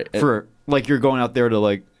like you're going out there to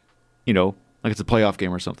like, you know, like it's a playoff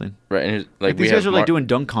game or something. Right, and like these guys are like doing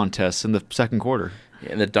dunk contests in the second quarter.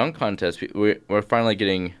 In the dunk contest, we're finally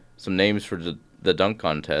getting some names for the dunk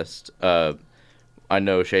contest. I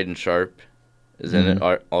know Shaden Sharp is in it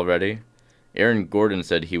already. Aaron Gordon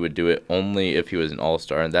said he would do it only if he was an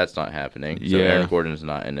all-star, and that's not happening. So Aaron Gordon's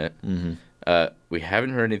not in it. We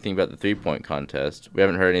haven't heard anything about the three-point contest. We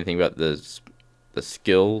haven't heard anything about the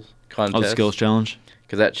skill contest. Oh, the skills challenge?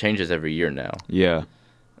 Because that changes every year now. Yeah.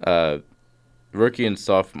 Rookie and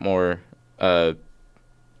sophomore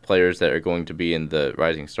players that are going to be in the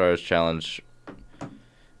Rising Stars Challenge,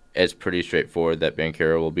 it's pretty straightforward that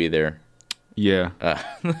Banchero will be there. Yeah.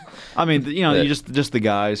 I mean, you know, just the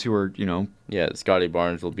guys who are, you know. Yeah, Scotty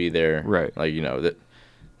Barnes will be there. Right. Like,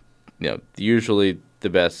 usually the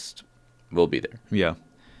best will be there. Yeah.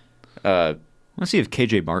 Let's see if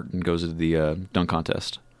KJ Martin goes to the dunk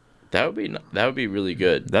contest. That would be really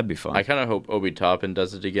good. That'd be fun. I kind of hope Obi Toppin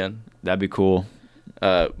does it again. That'd be cool.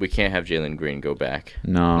 We can't have Jalen Green go back.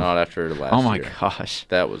 No. Not after last year. Oh, my gosh.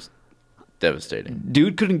 That was devastating.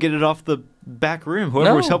 Dude couldn't get it off the back rim.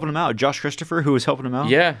 Whoever was helping him out. Josh Christopher, who was helping him out.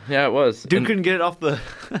 Yeah, it was. Dude couldn't get it off the...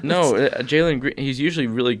 No, Jalen Green, he's usually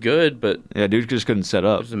really good, but... Yeah, dude just couldn't set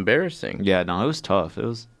up. It was embarrassing. Yeah, no, it was tough. It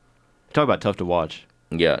was... Talk about tough to watch.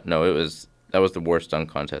 Yeah, no, that was the worst dunk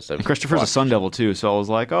contest I've Christopher's watched. a Sun Devil, too, so I was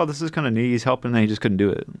like, oh, this is kind of neat. He's helping, and then he just couldn't do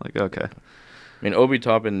it. Like, okay. I mean, Obi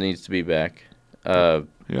Toppin needs to be back. Yeah.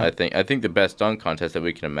 I think the best dunk contest that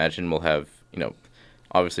we can imagine will have,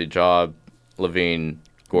 obviously Ja, Levine,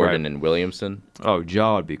 Gordon, and Williamson. Oh,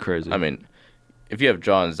 Ja would be crazy. I mean, if you have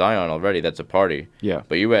Ja and Zion already, that's a party. Yeah.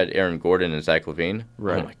 But you had Aaron Gordon and Zach LaVine.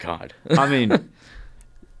 Right. Oh, my God. I mean,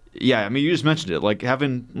 yeah, I mean, you just mentioned it. Like,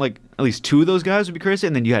 having, like, at least 2 of those guys would be crazy,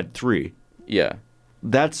 and then you had 3. Yeah.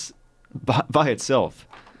 That's by itself.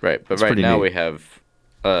 Right. But right now we have,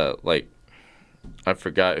 I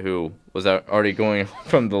forgot who was already going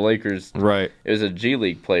from the Lakers. Right. It was a G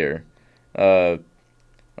League player.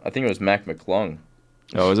 I think it was Mac McClung.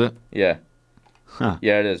 Oh, is it? Yeah. Huh.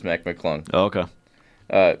 Yeah, it is Mac McClung. Oh, okay.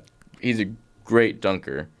 He's a great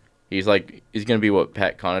dunker. He's going to be what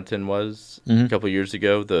Pat Connaughton was a couple years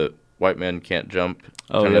ago, the white man can't jump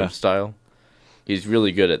kind of style. He's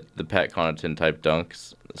really good at the Pat Connaughton type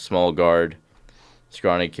dunks. Small guard,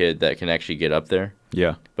 scrawny kid that can actually get up there.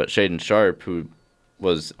 Yeah. But Shaden Sharp, who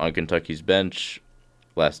was on Kentucky's bench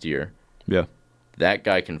last year, that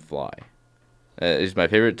guy can fly. He's my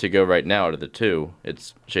favorite to go right now out of the 2.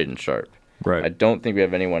 It's Shaden Sharp. Right. I don't think we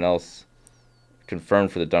have anyone else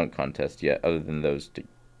confirmed for the dunk contest yet, other than those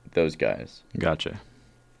guys. Gotcha.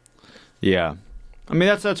 Yeah, I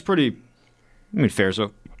mean that's pretty. I mean fair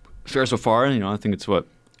so far. I think it's what.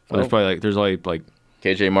 There's probably there's like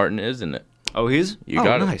KJ Martin is in it. Oh, he's. You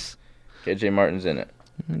got nice. it. KJ Martin's in it.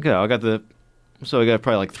 Okay, I got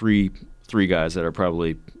probably like three guys that are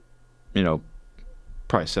probably,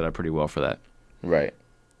 probably set up pretty well for that. Right.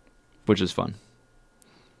 Which is fun.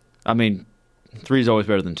 I mean, 3 is always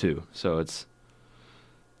better than 2, so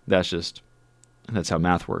that's how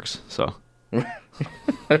math works. So,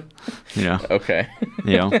 Okay.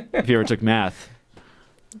 If you ever took math,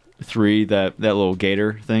 3, that little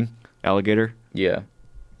gator thing, alligator. Yeah.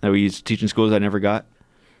 That we used to teach in schools I never got.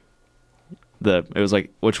 It was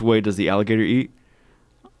like, which way does the alligator eat?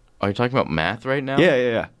 Are you talking about math right now?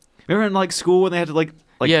 Yeah. Remember in school when they had to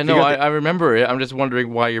yeah, no, I remember it. I'm just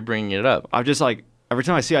wondering why you're bringing it up. I'm just every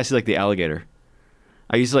time I see the alligator.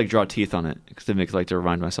 I used to draw teeth on it because it makes to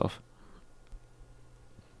remind myself.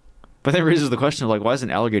 But that raises the question of why is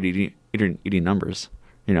an alligator eating numbers?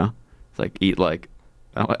 It's eat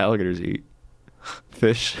alligators eat.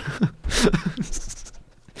 Fish.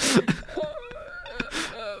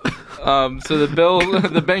 So the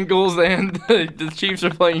Bengals and the Chiefs are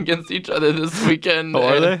playing against each other this weekend. Oh,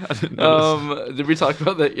 are they? I didn't notice. Did we talk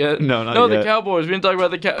about that yet? No, not No, yet. The Cowboys. We didn't talk about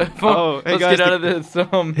the Cowboys. Oh, hey, let's guys, get out of this.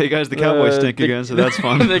 Hey guys, the Cowboys stink again, so that's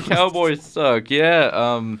fun. The Cowboys suck. Yeah.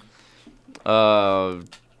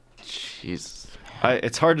 Jeez.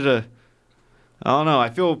 It's hard to. I don't know.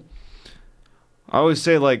 I always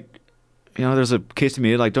say, like, there's a case to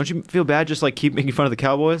me, like, don't you feel bad just, like, keep making fun of the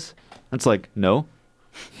Cowboys? It's like, no.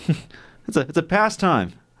 It's a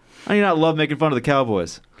pastime. I do not love making fun of the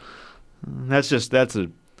Cowboys. That's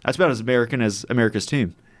about as American as America's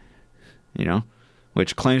team.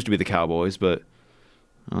 Which claims to be the Cowboys, but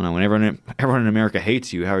I don't know. When everyone in America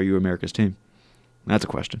hates you, how are you America's team? That's a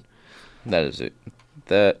question. That is it.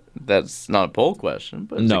 That's not a poll question,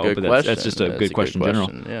 but it's a good question. That's just a good question in general.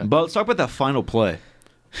 Yeah. But let's talk about that final play.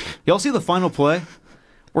 Y'all see the final play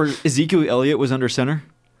where Ezekiel Elliott was under center,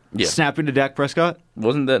 snapping to Dak Prescott?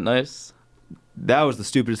 Wasn't that nice? That was the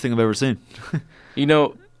stupidest thing I've ever seen.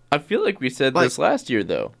 I feel like we said this last year,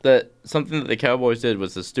 though, that something that the Cowboys did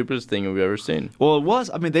was the stupidest thing we've ever seen. Well, it was.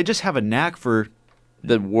 I mean, they just have a knack for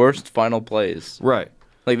the worst final plays. Right.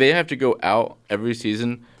 Like, they have to go out every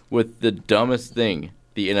season with the dumbest thing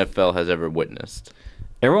the NFL has ever witnessed.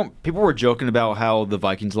 People were joking about how the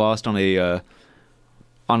Vikings lost on a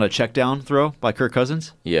check down throw by Kirk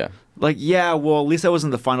Cousins. Yeah. Like, yeah, well, at least that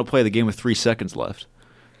wasn't the final play of the game with 3 seconds left.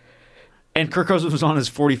 And Kirk Cousins was on his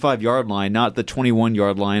 45-yard line, not the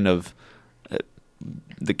 21-yard line of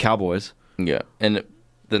the Cowboys. Yeah, and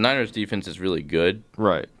the Niners' defense is really good.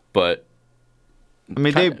 Right. But I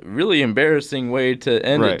mean, really embarrassing way to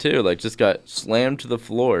end it, too. Like, just got slammed to the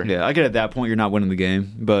floor. Yeah, I get at that point you're not winning the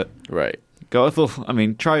game. But go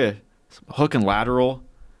with try a hook and lateral.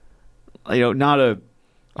 Not a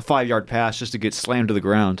 5-yard pass just to get slammed to the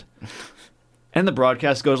ground. And the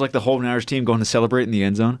broadcast goes like the whole Niners team going to celebrate in the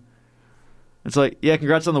end zone. It's like, yeah,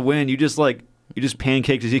 congrats on the win. You just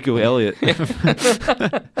pancaked Ezekiel Elliott.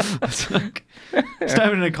 It's not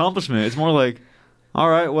even an accomplishment. It's more like, all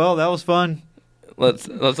right, well, that was fun. Let's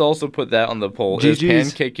also put that on the poll. GG's.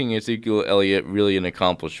 Is pancaking Ezekiel Elliott really an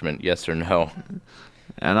accomplishment? Yes or no?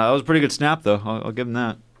 And that was a pretty good snap, though. I'll give him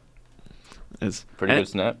that. It's pretty good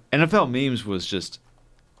snap. NFL memes was just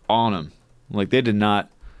on him. Like, they did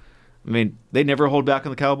not. I mean, they never hold back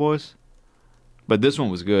on the Cowboys. But this one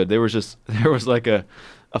was good. There was like a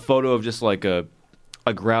photo of just like a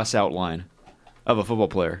grass outline of a football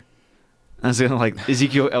player. And it's like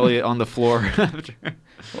Ezekiel Elliott on the floor.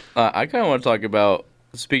 I kind of want to talk about,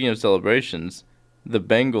 speaking of celebrations, the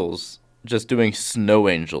Bengals just doing snow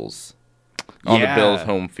angels on the Bills'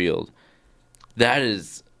 home field. That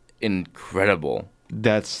is incredible.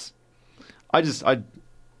 I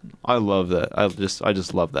love that. I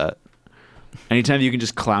just love that. Anytime you can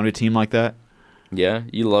just clown a team like that. Yeah,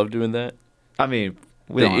 you love doing that? I mean,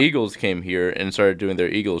 the Eagles came here and started doing their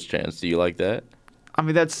Eagles chants. Do you like that? I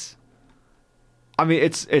mean, it's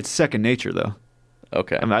second nature, though.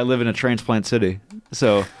 Okay. I mean, I live in a transplant city,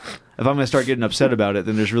 so if I'm going to start getting upset about it,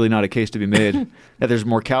 then there's really not a case to be made that there's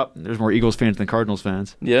more Eagles fans than Cardinals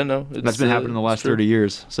fans. Yeah, no. That's been happening the last 30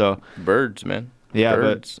 years. So birds, man. Yeah,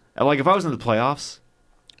 birds. But like if I was in the playoffs,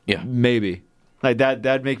 yeah, maybe. Like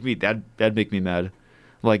that'd make me mad.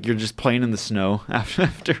 Like you're just playing in the snow after.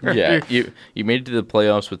 Yeah, you made it to the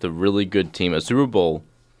playoffs with a really good team, a Super Bowl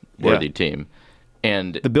worthy team,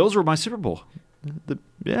 and the Bills were my Super Bowl.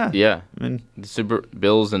 Yeah. I mean, the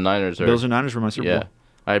Bills and Niners are. Bills and Niners were my Super Bowl.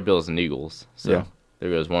 I had Bills and Eagles, so there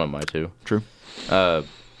goes one of my two. True.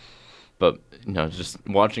 But just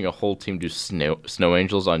watching a whole team do snow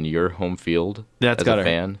angels on your home field as a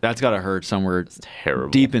fan. That's gotta hurt somewhere. It's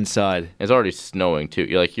terrible. Deep inside. It's already snowing too.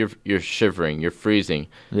 You're shivering, you're freezing.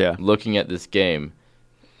 Yeah. Looking at this game,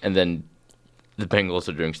 and then the Bengals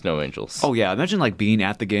are doing snow angels. Oh yeah, imagine like being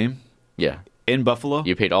at the game. Yeah. In Buffalo.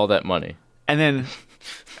 You paid all that money. And then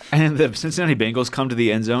the Cincinnati Bengals come to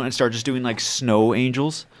the end zone and start just doing like snow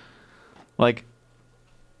angels. Like,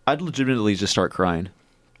 I'd legitimately just start crying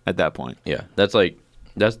at that point. Yeah, that's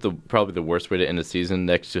probably the worst way to end a season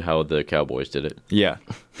next to how the Cowboys did it. Yeah,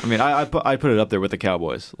 I mean, I put it up there with the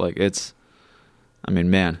Cowboys. Like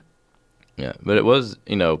man. Yeah, but it was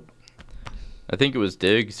I think it was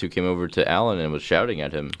Diggs who came over to Allen and was shouting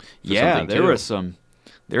at him. Yeah, there's some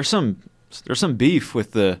beef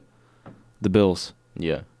with the Bills.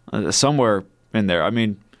 Yeah, somewhere in there. I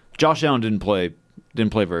mean, Josh Allen didn't play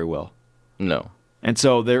very well. No. And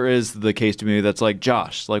so there is the case to me that's like,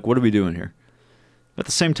 Josh, like, what are we doing here? At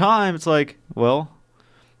the same time, it's like, well,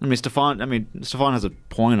 Stephon has a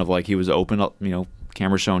point of like he was open up,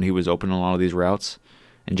 cameras showing he was open on a lot of these routes,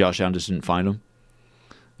 and Josh Allen just didn't find him.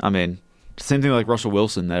 I mean, same thing like Russell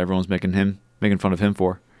Wilson that everyone's making fun of him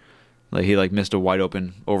for. Like he missed a wide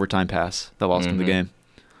open overtime pass that lost him the game.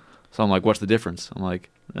 So I'm like, what's the difference? I'm like,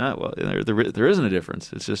 well, there isn't a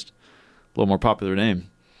difference. It's just a little more popular name.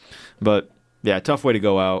 But yeah, tough way to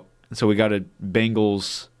go out. So we got a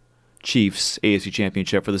Bengals Chiefs AFC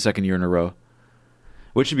Championship for the second year in a row,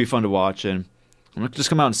 which should be fun to watch. And I'm going to just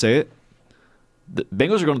come out and say it. The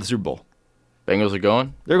Bengals are going to the Super Bowl. Bengals are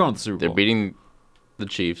going? They're going to the Super Bowl. They're beating the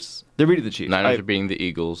Chiefs. They're beating the Chiefs. Niners are beating the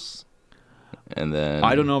Eagles. And then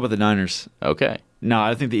I don't know about the Niners. Okay. No,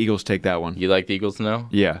 I think the Eagles take that one. You like the Eagles now?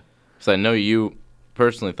 Yeah. Because I know you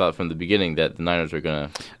personally thought from the beginning that the Niners were going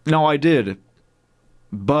to... No, I did.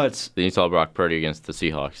 But... Then you saw Brock Purdy against the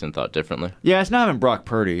Seahawks and thought differently? Yeah, it's not even Brock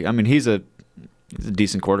Purdy. I mean, he's a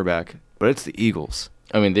decent quarterback, but it's the Eagles.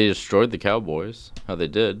 I mean, they destroyed the Cowboys, how they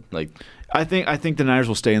did. I think the Niners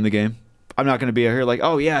will stay in the game. I'm not going to be out here like,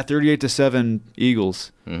 oh, yeah, 38-7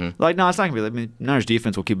 Eagles. Mm-hmm. No, it's not going to be. I mean, Niners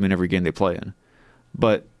defense will keep them in every game they play in.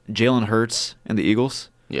 But Jalen Hurts and the Eagles,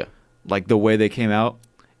 yeah, the way they came out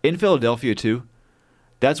in Philadelphia too,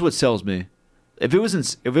 that's what sells me. If it was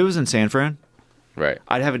in San Fran, right,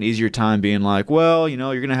 I'd have an easier time being like, well, you're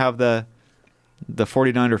going to have the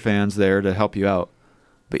 49er fans there to help you out.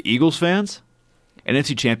 But Eagles fans,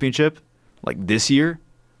 NFC Championship, this year,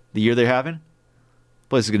 the year they're having,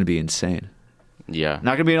 place is going to be insane. Yeah.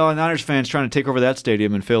 Not going to be all the Niners fans trying to take over that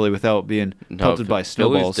stadium in Philly without being pelted by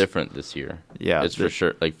snowballs. Philly's different this year. Yeah. It's for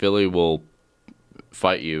sure. Philly will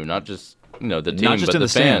fight you, not just, the team, but the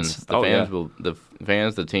fans. Stands. The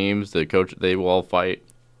fans, the teams, the coach, they will all fight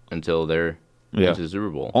until they're into the Super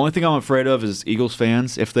Bowl. Only thing I'm afraid of is Eagles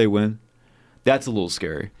fans, if they win. That's a little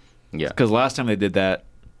scary. Yeah. Because last time they did that,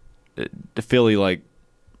 the Philly,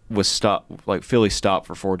 was stopped. Philly stopped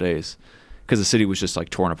for 4 days because the city was just,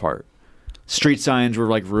 torn apart. Street signs were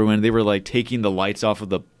ruined. They were taking the lights off of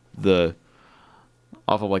the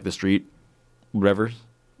street, whatever.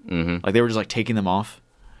 Mm-hmm. They were just taking them off.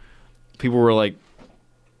 People were I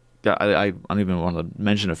don't even want to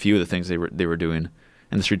mention a few of the things they were doing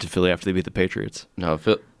in the streets of Philly after they beat the Patriots. No,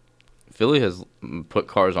 Philly has put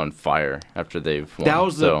cars on fire after they've won. That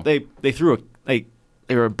was they threw they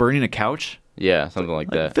were burning a couch. Yeah, something like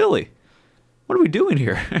that. Philly, what are we doing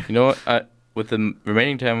here? You know what? With the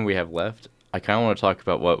remaining time we have left, I kind of want to talk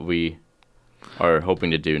about what we are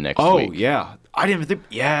hoping to do next week. Oh, yeah. I didn't even think...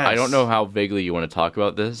 Yes. I don't know how vaguely you want to talk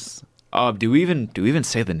about this. Do we even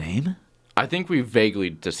say the name? I think we vaguely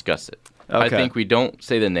discuss it. Okay. I think we don't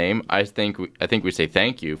say the name. I think we say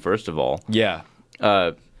thank you, first of all. Yeah.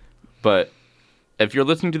 But if you're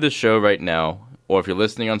listening to this show right now, or if you're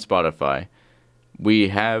listening on Spotify, we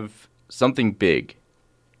have something big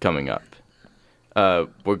coming up.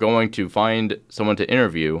 We're going to find someone to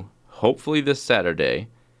interview, hopefully this Saturday,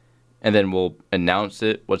 and then we'll announce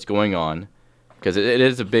what's going on, because it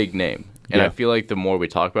is a big name. And I feel like the more we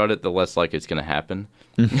talk about it, the less likely it's going to happen.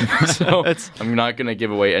 So I'm not going to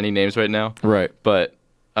give away any names right now. Right. But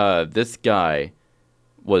this guy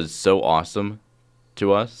was so awesome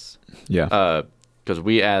to us. Yeah. Because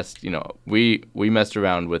we asked, we messed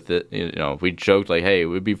around with it. We joked hey, it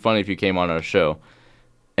would be funny if you came on our show.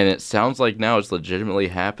 And it sounds like now it's legitimately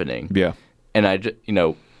happening. Yeah. And I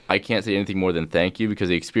can't say anything more than thank you, because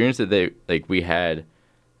the experience that we had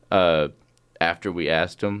after we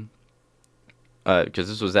asked him, because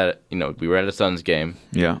this was we were at a Suns game.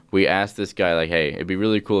 Yeah. We asked this guy hey, it'd be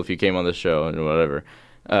really cool if you came on the show and whatever.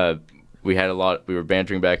 We had we were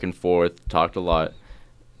bantering back and forth, talked a lot,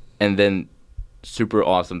 and then super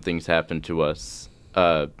awesome things happened to us.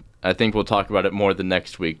 I think we'll talk about it more the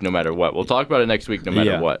next week, no matter what. We'll talk about it next week, no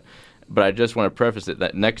matter what. But I just want to preface it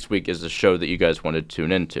that next week is a show that you guys want to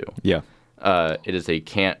tune into. Yeah. It is a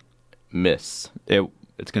can't miss.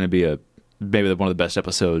 It's going to be maybe one of the best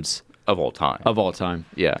episodes of all time. Of all time.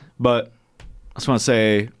 Yeah. But I just want to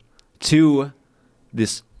say to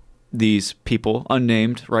these people,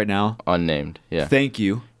 unnamed right now. Unnamed, yeah. Thank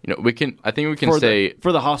you. I think we can say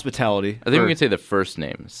for the hospitality. I think we can say the first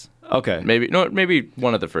names. Okay. Maybe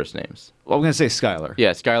one of the first names. Well, I'm going to say Skylar.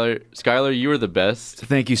 Yeah, Skylar, you were the best.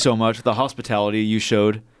 Thank you so much. The hospitality you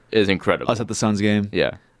showed is incredible. Us at the Suns game.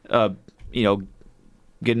 Yeah.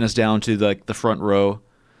 Getting us down to the front row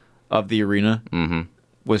of the arena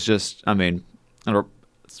was just, it's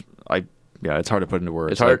hard to put into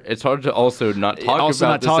words. It's hard to also not talk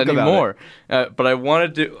about this anymore. But I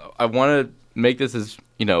want to make this as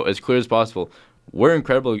clear as possible. We're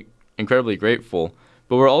incredibly grateful.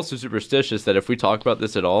 But we're also superstitious that if we talk about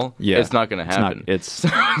this at all, it's not going to happen.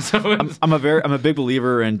 I'm a big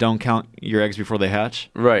believer in don't count your eggs before they hatch.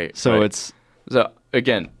 Right. So right. So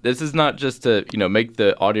again, this is not just to, make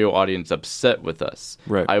the audio audience upset with us.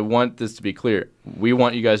 Right. I want this to be clear. We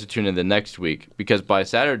want you guys to tune in the next week because by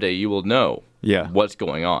Saturday you will know what's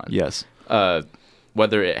going on. Yes.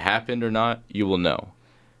 Whether it happened or not, you will know.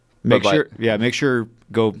 Make sure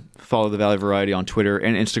go follow the Valley Variety on Twitter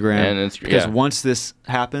and Instagram. Because once this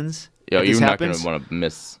happens, you're not going to want to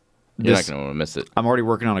miss. You're not going to want to miss it. I'm already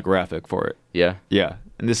working on a graphic for it. Yeah. Yeah.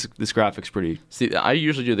 And this graphic's pretty. See, I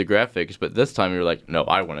usually do the graphics, but this time you're like, no,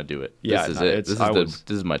 I want to do it. Yeah, this is it.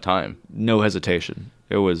 This is my time. No hesitation.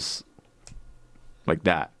 It was like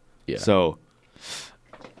that. Yeah. So,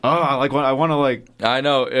 I want to I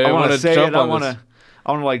know. I want to say it. I want to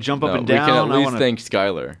jump up and down. We can at least thank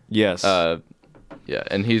Skylar. Yes. Yeah,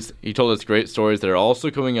 and he told us great stories that are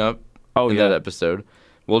also coming up in that episode.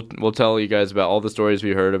 We'll tell you guys about all the stories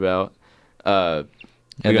we heard about.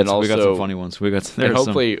 We got some funny ones.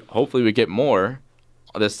 Hopefully we get more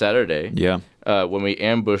this Saturday. Yeah. When we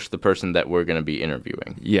ambush the person that we're going to be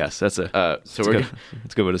interviewing. Yes, that's it's a good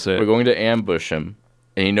way to say it. We're going to ambush him,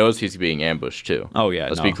 and he knows he's being ambushed too. Oh yeah.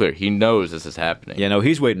 Let's be clear. He knows this is happening. Yeah. No,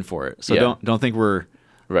 he's waiting for it. So don't think we're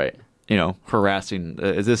right. Harassing.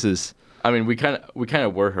 This is. I mean, we kind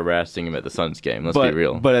of were harassing him at the Suns game. Let's be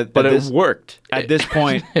real. But it worked. At this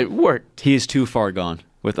point, it worked. He's too far gone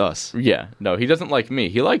with us. Yeah. No, he doesn't like me.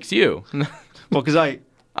 He likes you. Well, because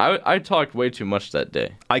I talked way too much that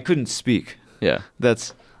day. I couldn't speak. Yeah.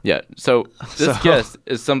 Yeah. So this guest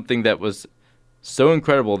is something that was so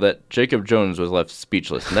incredible that Jacob Jones was left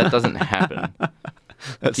speechless, and that doesn't happen.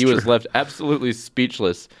 He was left absolutely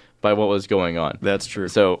speechless by what was going on. That's true.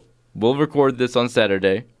 So we'll record this on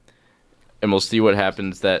Saturday, and we'll see what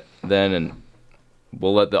happens then, and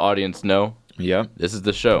we'll let the audience know. Yeah. This is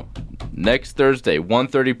the show. Next Thursday,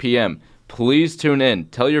 1:30 p.m. Please tune in.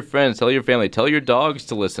 Tell your friends, tell your family, tell your dogs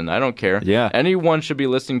to listen. I don't care. Yeah. Anyone should be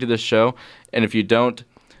listening to this show, and if you don't,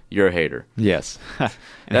 you're a hater. Yes.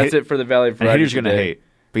 That's it for the Valley Variety. Haters are going to hate.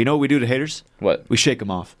 But you know what we do to haters? What? We shake them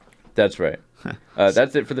off. That's right.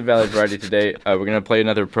 That's it for the Valley Variety today. We're going to play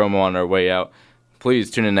another promo on our way out. Please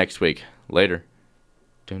tune in next week. Later.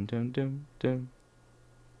 Dun, dun, dun, dun.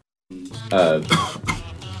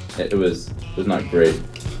 It was not great.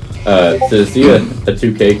 To see a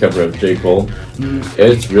 2K cover of J. Cole,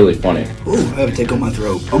 it's really funny. Ooh, I have a tickle in my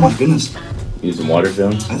throat. Oh my goodness. Need some water,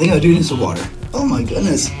 Joan? I think I do need some water. Oh my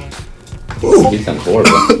goodness. Ooh. He sounds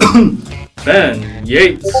horrible. Ben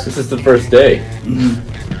Yates. This is the first day.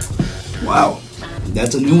 Mm-hmm. Wow.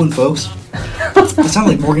 That's a new one, folks. That sounds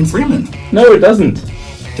like Morgan Freeman. No, it doesn't.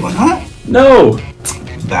 Do I not? No.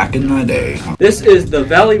 Back in my day. This is the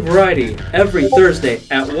Valley Variety every Thursday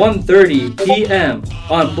at 1:30 p.m.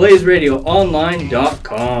 on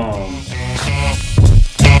BlazeRadioOnline.com.